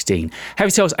minus 16. Have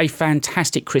yourselves a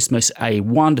fantastic Christmas, a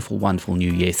wonderful, wonderful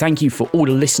new year. Thank you for all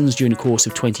the listens during the course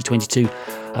of 2022.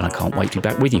 And I can't wait to be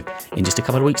back with you in just a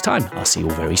couple of weeks' time. I'll see you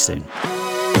all very soon.